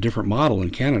telling me is a different model in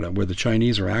Canada, where the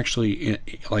Chinese are actually,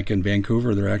 like in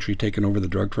Vancouver, they're actually taking over the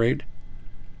drug trade.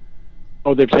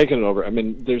 Oh, they've taken it over. I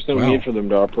mean, there's no Wow. need for them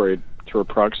to operate through a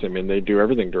proxy. I mean, they do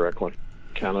everything directly.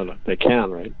 Canada, they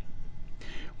can, right?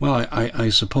 Well, I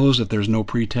suppose if there's no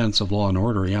pretense of law and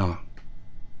order, yeah.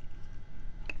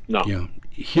 No. Yeah.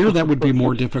 Here, that would be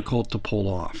more difficult to pull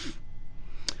off.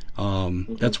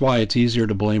 That's why it's easier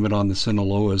to blame it on the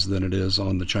Sinaloas than it is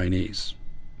on the Chinese.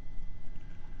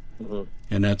 Mm-hmm.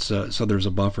 And that's so there's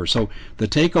a buffer. So the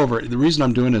takeover, the reason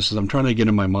I'm doing this is I'm trying to get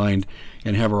in my mind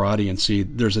and have our audience see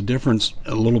there's a difference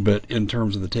a little bit in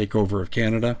terms of the takeover of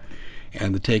Canada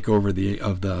and the takeover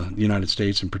of the United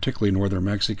States, and particularly northern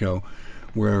Mexico,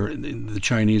 where the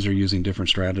Chinese are using different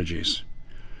strategies.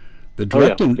 The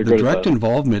direct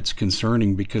involvement's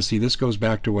concerning because, see, this goes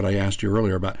back to what I asked you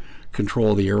earlier about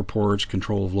control of the airports,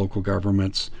 control of local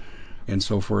governments, and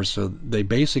so forth. So they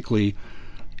basically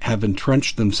have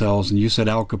entrenched themselves, and you said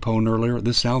Al Capone earlier.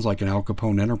 This sounds like an Al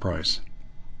Capone enterprise.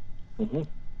 Mm-hmm.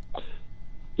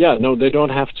 Yeah, no, they don't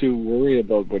have to worry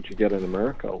about what you get in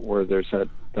America, where there's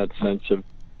that sense of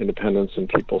independence and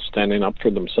people standing up for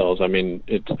themselves. I mean,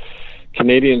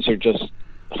 Canadians are just,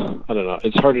 I don't know,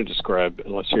 it's hard to describe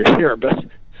unless you're here, but...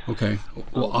 Okay.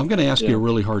 Well, I'm going to ask you a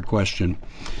really hard question.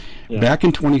 Yeah. Back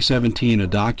in 2017, a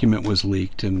document was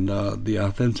leaked, and the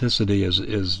authenticity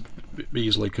is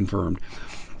easily confirmed.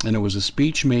 And it was a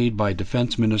speech made by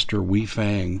Defense Minister Wei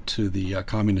Fang to the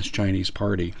Communist Chinese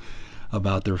Party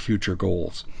about their future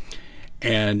goals.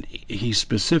 And he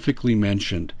specifically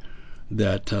mentioned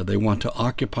that they want to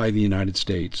occupy the United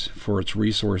States for its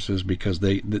resources because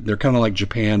they're kind of like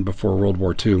Japan before World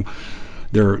War II.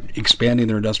 They're expanding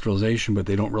their industrialization, but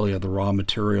they don't really have the raw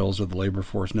materials or the labor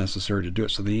force necessary to do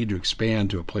it. So they need to expand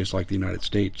to a place like the United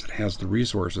States that has the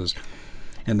resources.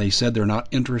 And they said they're not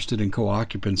interested in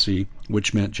co-occupancy,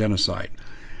 which meant genocide.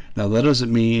 Now, that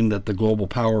doesn't mean that the global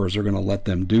powers are going to let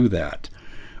them do that,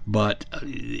 but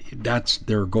that's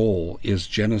their goal, is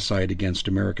genocide against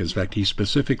Americans. In fact, he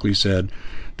specifically said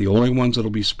the only ones that will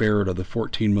be spared are the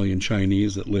 14 million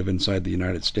Chinese that live inside the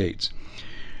United States.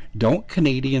 Don't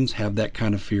Canadians have that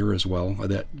kind of fear as well?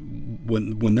 That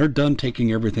when they're done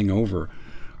taking everything over,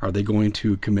 are they going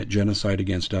to commit genocide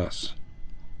against us?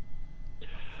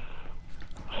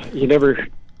 You never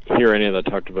hear any of that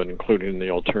talked about, including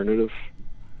the alternative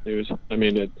news. I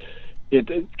mean,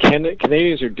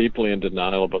 Canadians are deeply in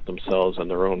denial about themselves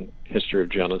and their own history of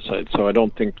genocide, so I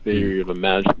don't think they would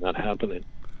imagine that happening,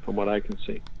 from what I can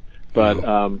see. But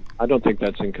I don't think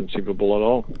that's inconceivable at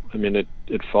all. I mean,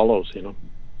 it follows,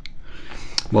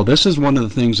 Well, this is one of the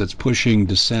things that's pushing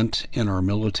dissent in our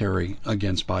military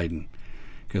against Biden,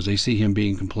 because they see him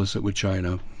being complicit with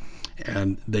China,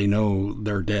 and they know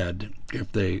they're dead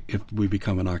if we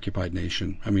become an occupied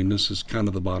nation. I mean, this is kind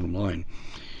of the bottom line.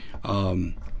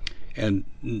 And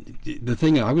the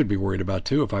thing I would be worried about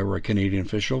too, if I were a Canadian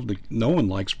official, no one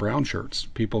likes brown shirts.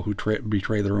 People who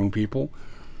betray their own people.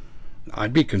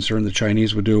 I'd be concerned the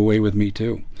Chinese would do away with me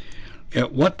too.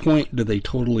 At what point do they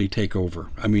totally take over?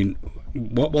 I mean,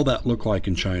 what will that look like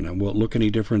in China? Will it look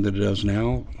any different than it does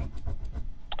now?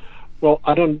 Well,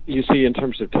 you see, in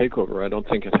terms of takeover, I don't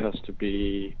think it has to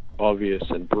be obvious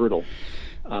and brutal.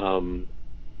 They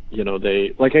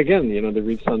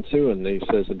read Sun Tzu, and he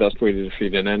says the best way to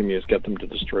defeat an enemy is get them to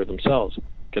destroy themselves.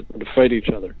 get them to fight each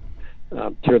other,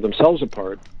 tear themselves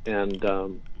apart, and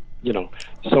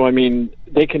so I mean,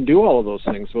 they can do all of those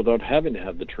things without having to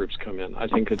have the troops come in. I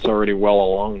think it's already well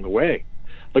along the way.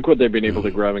 Look what they've been able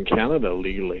to grab in Canada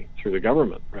legally through the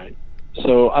government, right?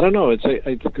 So I don't know. It's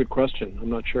a good question. I'm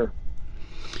not sure.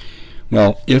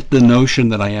 Well, if the notion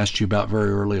that I asked you about very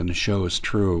early in the show is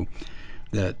true,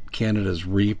 that Canada's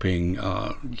reaping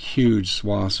huge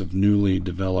swaths of newly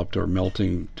developed or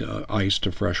melting ice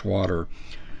to fresh water,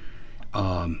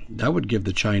 that would give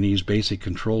the Chinese basic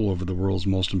control over the world's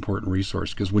most important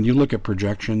resource. Because when you look at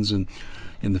projections in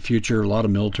the future, a lot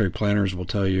of military planners will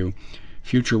tell you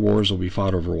future wars will be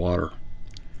fought over water.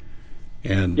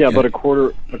 But a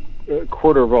quarter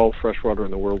of all fresh water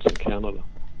in the world's in Canada,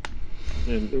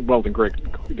 and well, the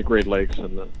Great Lakes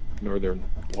and the northern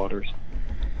waters.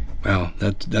 Wow,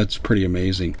 that's pretty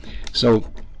amazing. So,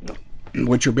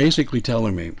 what you're basically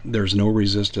telling me, there's no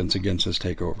resistance against this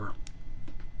takeover.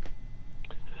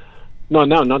 No,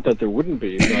 not that there wouldn't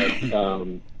be, but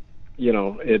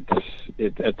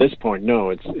it's at this point, no,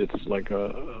 it's like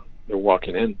they're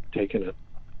walking in, taking it.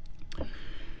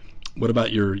 What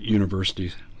about your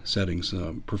university settings,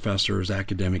 professors,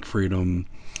 academic freedom?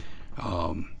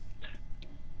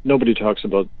 Nobody talks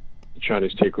about the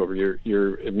Chinese takeover.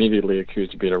 You're immediately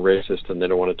accused of being a racist, and they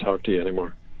don't want to talk to you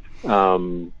anymore.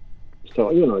 So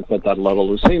it's at that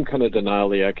level. The same kind of denial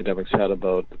the academics had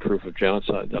about the proof of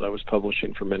genocide that I was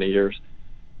publishing for many years,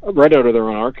 right out of their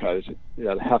own archives.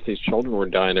 Half these children were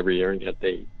dying every year, and yet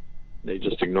they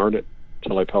just ignored it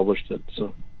until I published it.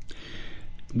 So.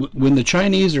 When the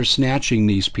Chinese are snatching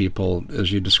these people,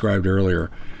 as you described earlier,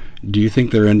 do you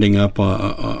think they're ending up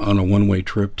on a one-way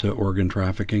trip to organ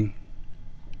trafficking?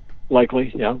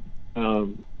 Likely, yeah.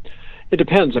 It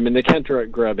depends. I mean, they can't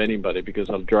grab anybody because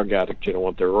a drug addict, you don't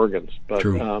want their organs. But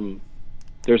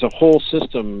there's a whole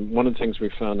system. One of the things we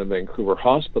found in Vancouver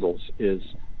hospitals is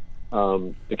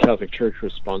the Catholic Church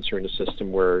was sponsoring a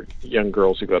system where young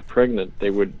girls who got pregnant,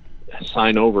 they would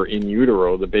sign over in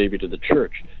utero the baby to the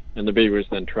church, and the baby was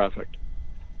then trafficked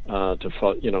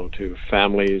to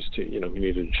families, to who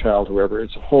needed a child, whoever.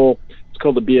 It's called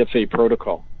the BFA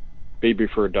protocol, Baby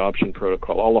for Adoption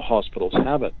protocol. All the hospitals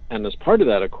have it, and as part of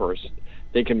that, of course,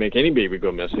 they can make any baby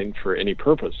go missing for any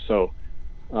purpose. So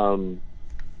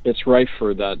it's rife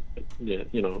for that,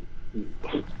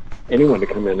 anyone to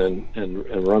come in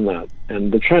and run that.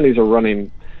 And the Chinese are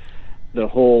running the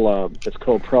whole. It's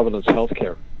called Providence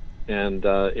Healthcare, and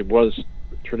it was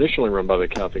traditionally run by the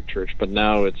Catholic Church, but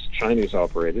now it's Chinese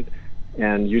operated,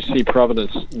 and you see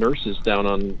Providence nurses down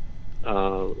on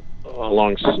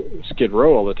along Skid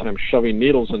Row all the time, shoving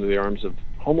needles into the arms of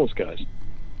homeless guys,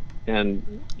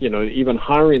 and even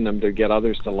hiring them to get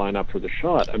others to line up for the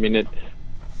shot. I mean,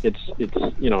 it's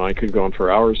I could go on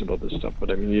for hours about this stuff,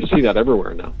 but I mean, you see that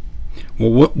everywhere now.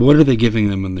 Well, what are they giving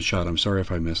them in the shot? I'm sorry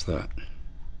if I missed that.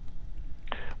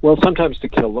 Well, sometimes to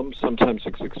kill them, sometimes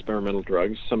it's experimental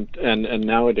drugs. And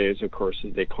nowadays, of course,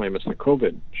 they claim it's the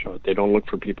COVID shot. They don't look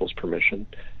for people's permission.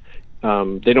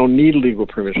 They don't need legal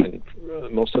permission.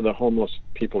 Most of the homeless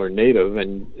people are native,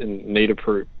 and native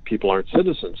people aren't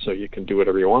citizens, so you can do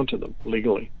whatever you want to them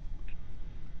legally.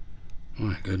 Oh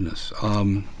my goodness.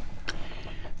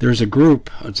 There's a group,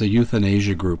 it's a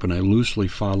euthanasia group, and I loosely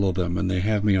follow them, and they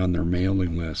have me on their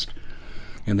mailing list.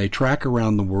 And they track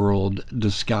around the world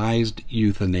disguised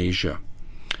euthanasia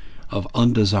of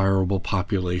undesirable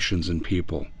populations and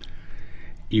people.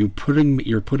 You're putting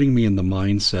me in the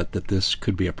mindset that this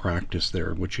could be a practice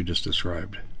there, what you just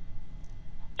described.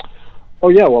 Oh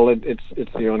yeah, well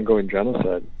it's the ongoing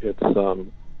genocide. It's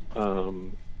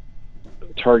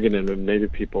targeting of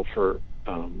Native people for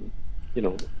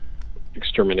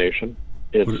extermination.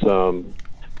 It's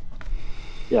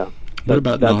What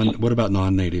about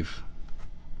non-native?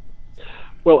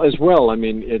 Well, as well, I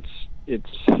mean,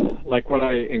 it's like what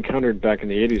I encountered back in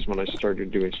the 80s when I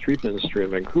started doing street ministry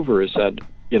in Vancouver is that,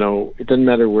 it doesn't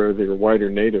matter whether you're white or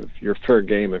native, you're fair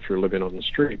game if you're living on the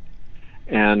street.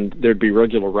 And there'd be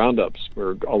regular roundups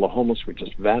where all the homeless would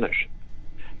just vanish.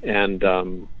 And,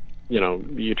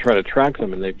 you try to track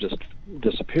them and they've just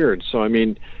disappeared. So, I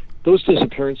mean, those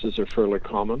disappearances are fairly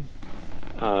common,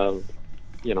 Wow.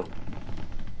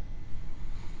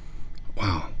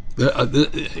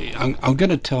 I'm going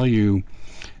to tell you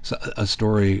a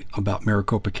story about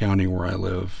Maricopa County where I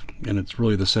live, and it's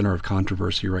really the center of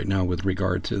controversy right now with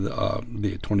regard to the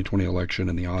 2020 election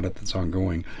and the audit that's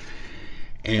ongoing.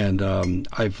 And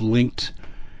I've linked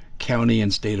county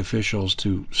and state officials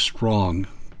to strong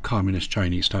communist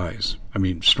Chinese ties. I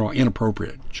mean, strong,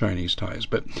 inappropriate Chinese ties.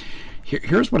 But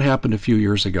here's what happened a few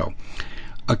years ago.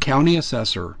 A county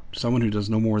assessor, someone who does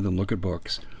no more than look at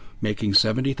books, making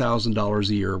 $70,000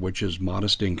 a year, which is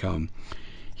modest income.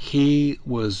 He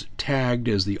was tagged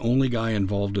as the only guy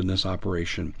involved in this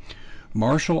operation.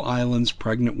 Marshall Islands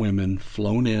pregnant women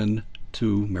flown in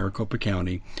to Maricopa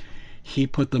County. He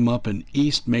put them up in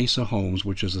East Mesa Homes,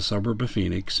 which is a suburb of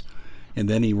Phoenix, and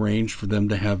then he arranged for them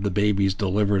to have the babies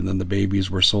delivered, and then the babies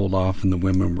were sold off and the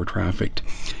women were trafficked.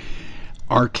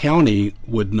 Our county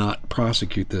would not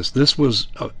prosecute this. This was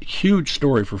a huge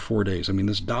story for 4 days. I mean,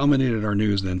 this dominated our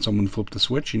news, and then someone flipped the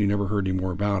switch and you never heard any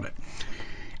more about it.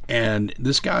 And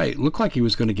this guy looked like he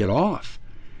was going to get off.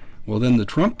 Well, then the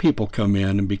Trump people come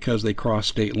in, and because they crossed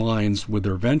state lines with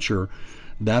their venture,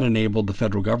 that enabled the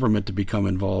federal government to become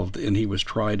involved, and he was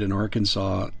tried in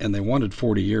Arkansas, and they wanted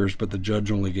 40 years, but the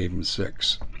judge only gave him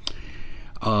 6.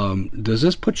 Does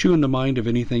this put you in the mind of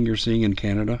anything you're seeing in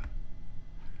Canada,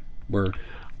 where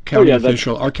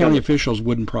our county officials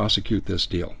wouldn't prosecute this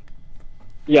deal?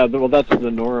 Yeah, well, that's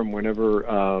the norm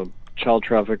whenever child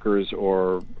traffickers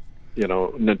or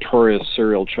notorious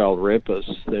serial child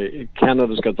rapists.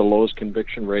 Canada's got the lowest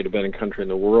conviction rate of any country in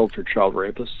the world for child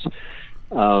rapists.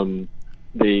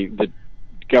 The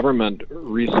government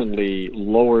recently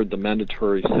lowered the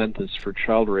mandatory sentence for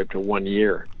child rape to 1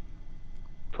 year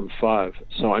from 5.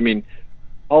 So, I mean,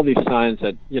 all these signs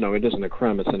that, it isn't a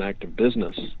crime, it's an act of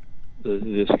business,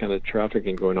 this kind of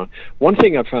trafficking going on. One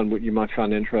thing I found, what you might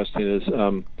find interesting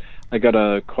is I got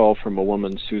a call from a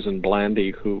woman, Susan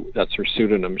Blandy, that's her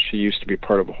pseudonym. She used to be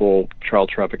part of a whole child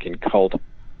trafficking cult,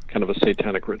 kind of a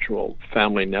satanic ritual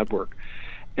family network.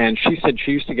 And she said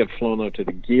she used to get flown out to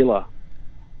the Gila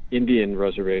Indian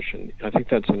reservation. I think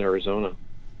that's in Arizona.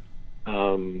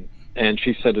 And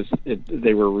she said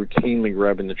they were routinely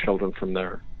grabbing the children from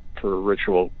there for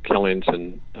ritual killings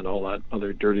and all that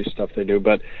other dirty stuff they do.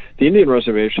 But the Indian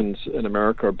reservations in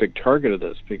America are a big target of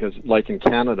this because, like in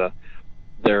Canada,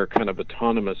 they're kind of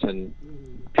autonomous and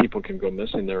people can go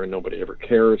missing there and nobody ever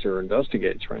cares or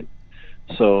investigates, right?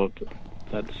 So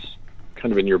that's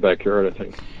kind of in your backyard, I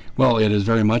think. Well, it is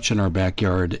very much in our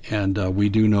backyard, and we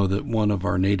do know that one of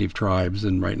our native tribes,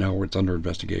 and right now it's under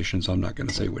investigation, so I'm not going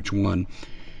to say which one,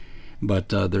 but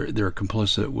they're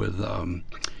complicit with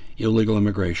illegal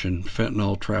immigration,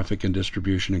 fentanyl traffic and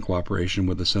distribution in cooperation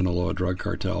with the Sinaloa drug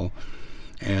cartel,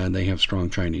 and they have strong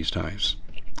Chinese ties,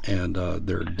 and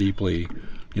they're deeply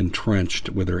entrenched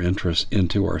with their interests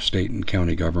into our state and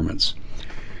county governments.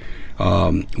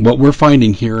 What we're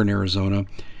finding here in Arizona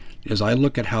is I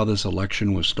look at how this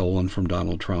election was stolen from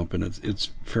Donald Trump, and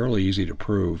it's fairly easy to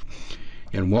prove.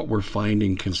 And what we're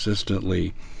finding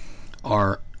consistently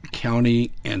are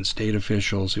county and state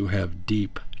officials who have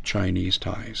deep Chinese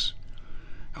ties,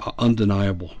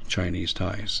 undeniable Chinese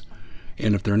ties.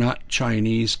 And if they're not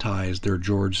Chinese ties, they're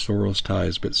George Soros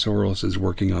ties, but Soros is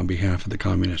working on behalf of the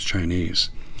Communist Chinese.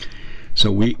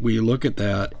 So we look at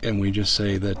that and we just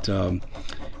say that,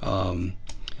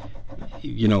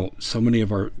 so many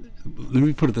of our, let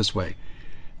me put it this way,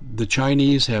 the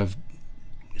Chinese have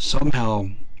somehow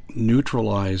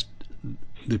neutralized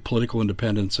the political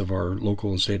independence of our local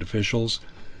and state officials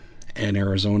in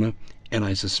Arizona, and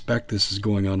I suspect this is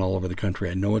going on all over the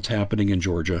country. I know it's happening in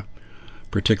Georgia,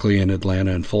 particularly in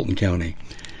Atlanta and Fulton County,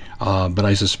 but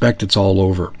I suspect it's all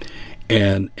over.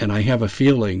 And I have a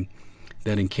feeling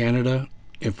that in Canada,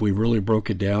 if we really broke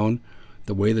it down,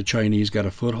 the way the Chinese got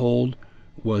a foothold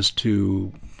was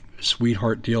to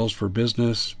sweetheart deals for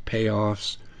business,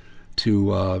 payoffs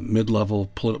to mid-level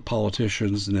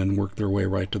politicians, and then work their way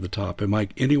right to the top. Am I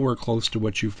anywhere close to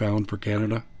what you found for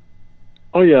Canada?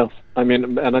 Oh, yeah. I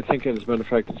mean, and I think, as a matter of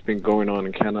fact, it's been going on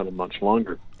in Canada much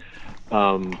longer.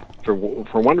 For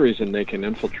one reason, they can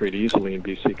infiltrate easily in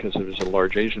BC because there's a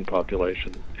large Asian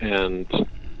population, and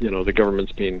the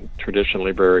government's been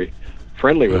traditionally very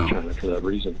friendly with China for that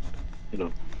reason.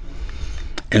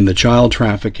 And the child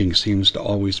trafficking seems to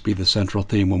always be the central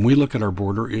theme. When we look at our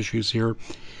border issues here,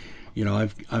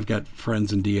 I've got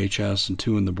friends in DHS and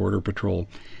 2 in the Border Patrol,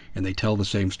 and they tell the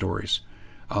same stories.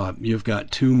 You've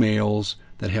got 2 males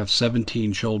that have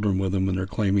 17 children with them, and they're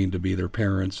claiming to be their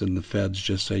parents, and the feds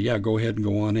just say, yeah, go ahead and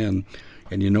go on in.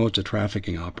 And it's a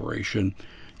trafficking operation,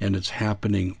 and it's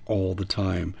happening all the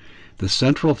time. The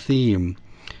central theme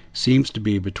seems to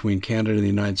be between Canada and the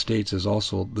United States is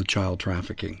also the child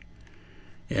trafficking.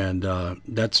 And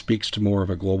that speaks to more of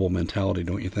a global mentality,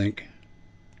 don't you think?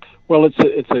 Well,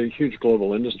 it's a huge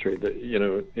global industry. That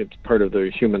it's part of the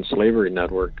human slavery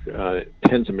network.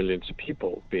 Tens of millions of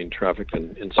people being trafficked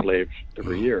and enslaved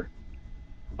every year.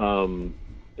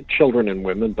 Children and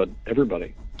women, but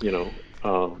everybody.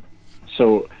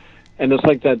 So, and it's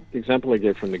like that example I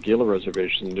gave from the Gila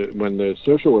Reservation. When the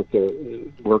social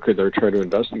worker there tried to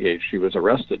investigate, she was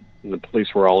arrested, and the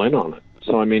police were all in on it.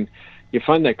 So, I mean, you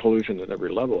find that collusion at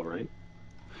every level, right?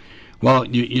 Well,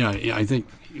 I think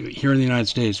here in the United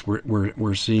States,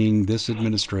 we're seeing this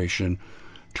administration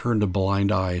turned a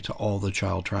blind eye to all the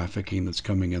child trafficking that's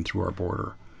coming in through our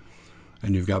border.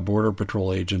 And you've got Border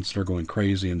Patrol agents that are going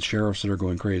crazy and sheriffs that are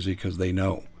going crazy because they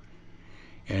know.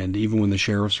 And even when the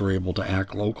sheriffs are able to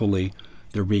act locally,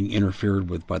 they're being interfered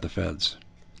with by the feds.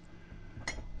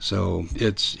 So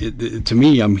to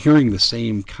me, I'm hearing the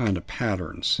same kind of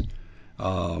patterns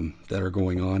that are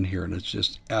going on here, and it's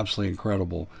just absolutely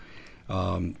incredible.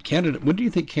 Canada, when do you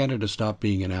think Canada stopped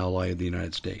being an ally of the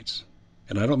United States?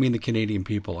 And I don't mean the Canadian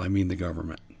people, I mean the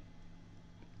government.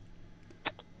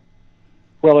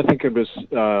 Well, I think it was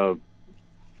the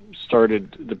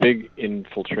big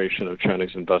infiltration of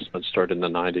Chinese investment started in the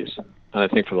 90s. And I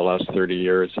think for the last 30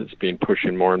 years, it's been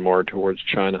pushing more and more towards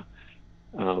China.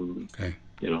 Okay.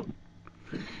 You know.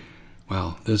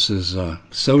 Wow, this is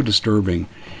so disturbing.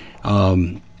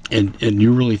 And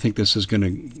you really think this is going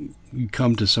to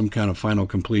come to some kind of final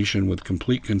completion with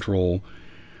complete control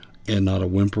and not a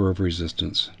whimper of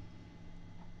resistance?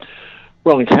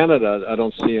 Well, in Canada, I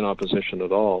don't see an opposition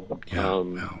at all. Yeah,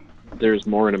 wow. There's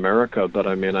more in America, but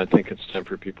I mean, I think it's time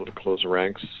for people to close the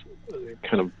ranks,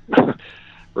 kind of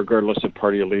regardless of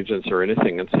party allegiance or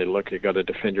anything, and say, look, you got to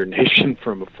defend your nation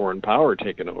from a foreign power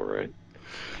taking over, right?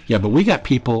 Yeah, but we got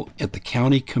people at the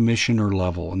county commissioner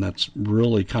level, and that's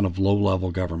really kind of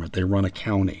low-level government. They run a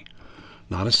county,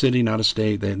 not a city, not a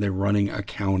state. They're running a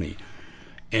county.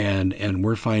 And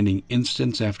we're finding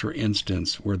instance after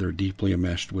instance where they're deeply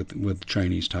enmeshed with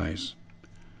Chinese ties.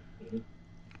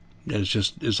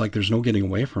 It's like there's no getting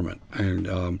away from it.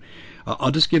 And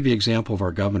I'll just give you an example of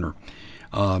our governor.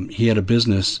 He had a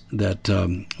business that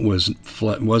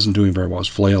wasn't doing very well, was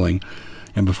flailing.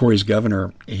 And before he's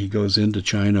governor, he goes into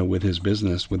China with his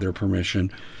business, with their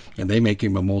permission, and they make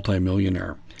him a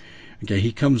multimillionaire. Okay,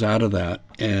 he comes out of that,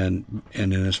 and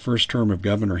in his first term of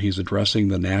governor, he's addressing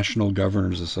the National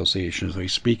Governors Association. So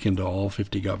he's speaking to all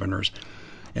 50 governors,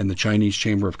 and the Chinese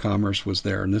Chamber of Commerce was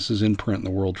there, and this is in print in the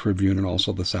World Tribune and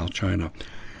also the South China.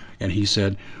 And he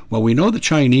said, well, we know the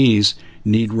Chinese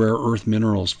need rare earth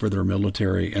minerals for their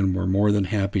military, and we're more than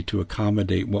happy to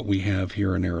accommodate what we have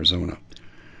here in Arizona.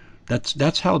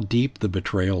 That's how deep the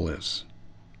betrayal is.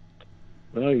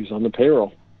 Well, he's on the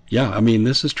payroll. Yeah, I mean,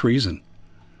 this is treason.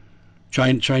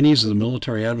 Chinese is a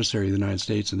military adversary of the United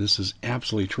States, and this is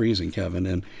absolutely treason, Kevin,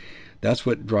 and that's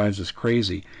what drives us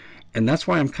crazy. And that's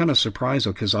why I'm kind of surprised,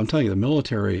 though, because I'm telling you, the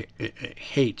military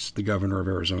hates the governor of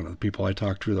Arizona. The people I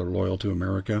talk to, they're loyal to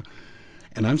America,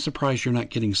 and I'm surprised you're not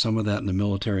getting some of that in the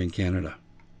military in Canada.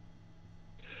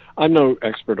 I'm no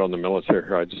expert on the military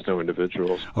here. I just know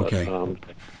individuals. Okay.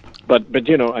 But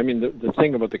you know, I mean, the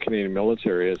thing about the Canadian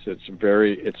military is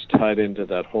it's tied into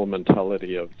that whole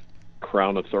mentality of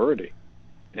Crown authority,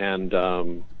 and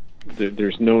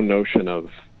there's no notion of,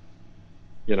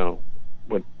 you know,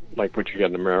 what you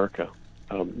get in America.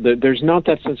 There's not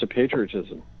that sense of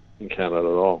patriotism in Canada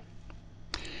at all.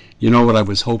 You know what I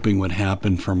was hoping would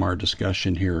happen from our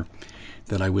discussion here,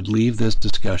 that I would leave this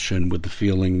discussion with the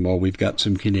feeling, well, we've got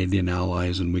some Canadian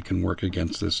allies and we can work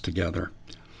against this together.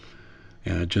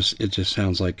 And it just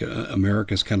sounds like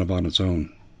America's kind of on its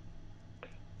own.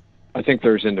 I think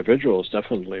there's individuals,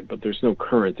 definitely, but there's no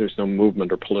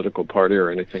movement or political party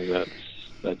or anything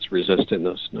that's resisting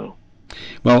this, no.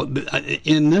 Well,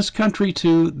 in this country,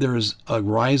 too, there's a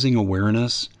rising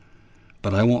awareness,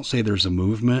 but I won't say there's a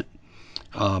movement.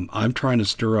 I'm trying to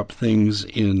stir up things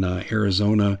in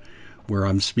Arizona where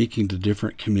I'm speaking to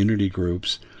different community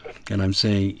groups, and I'm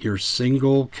saying your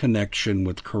single connection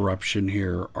with corruption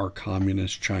here are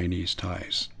communist Chinese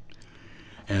ties.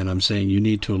 And I'm saying you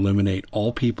need to eliminate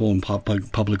all people in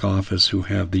public office who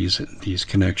have these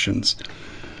connections.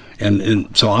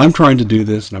 And so I'm trying to do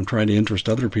this, and I'm trying to interest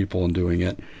other people in doing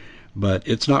it, but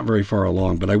it's not very far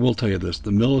along. But I will tell you this,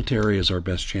 the military is our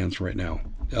best chance right now.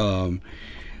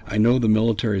 I know the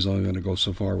military is only going to go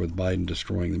so far with Biden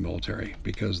destroying the military,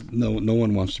 because no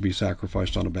one wants to be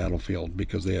sacrificed on a battlefield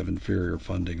because they have inferior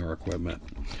funding or equipment.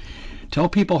 Tell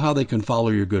people how they can follow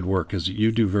your good work, because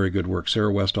you do very good work.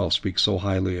 Sarah Westall speaks so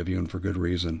highly of you, and for good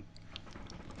reason.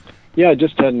 Yeah, I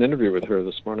just had an interview with her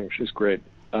this morning. She's great.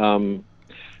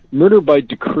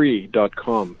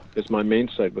 Murderbydecree.com is my main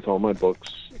site with all my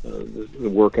books, the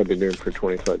work I've been doing for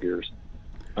 25 years.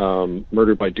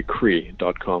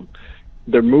 Murderbydecree.com.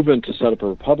 They're moving to set up a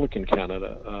republic in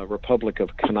Canada,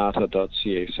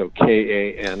 republicofkanata.ca, so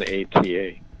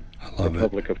Kanata. I love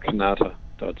Republic of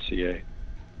Kanata.ca.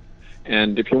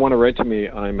 And if you want to write to me,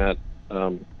 I'm at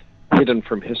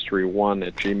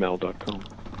hiddenfromhistory1@gmail.com.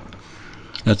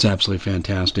 That's absolutely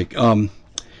fantastic.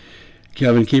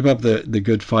 Kevin, keep up the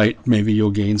good fight. Maybe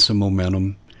you'll gain some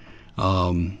momentum.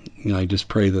 I just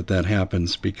pray that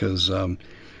happens because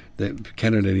that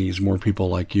Canada needs more people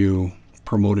like you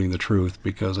promoting the truth,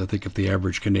 because I think if the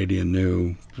average Canadian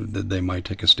knew, that they might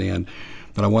take a stand.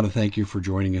 But I want to thank you for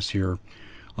joining us here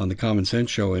on the Common Sense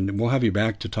Show, and we'll have you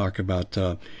back to talk about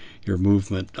your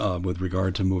movement with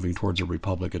regard to moving towards a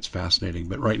republic. It's fascinating.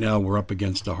 But right now we're up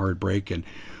against a hard break, and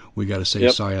we got to say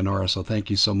sayonara. So thank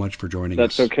you so much for joining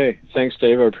us. That's okay. Thanks,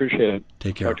 Dave. I appreciate it.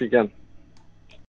 Take care. Talk to you again.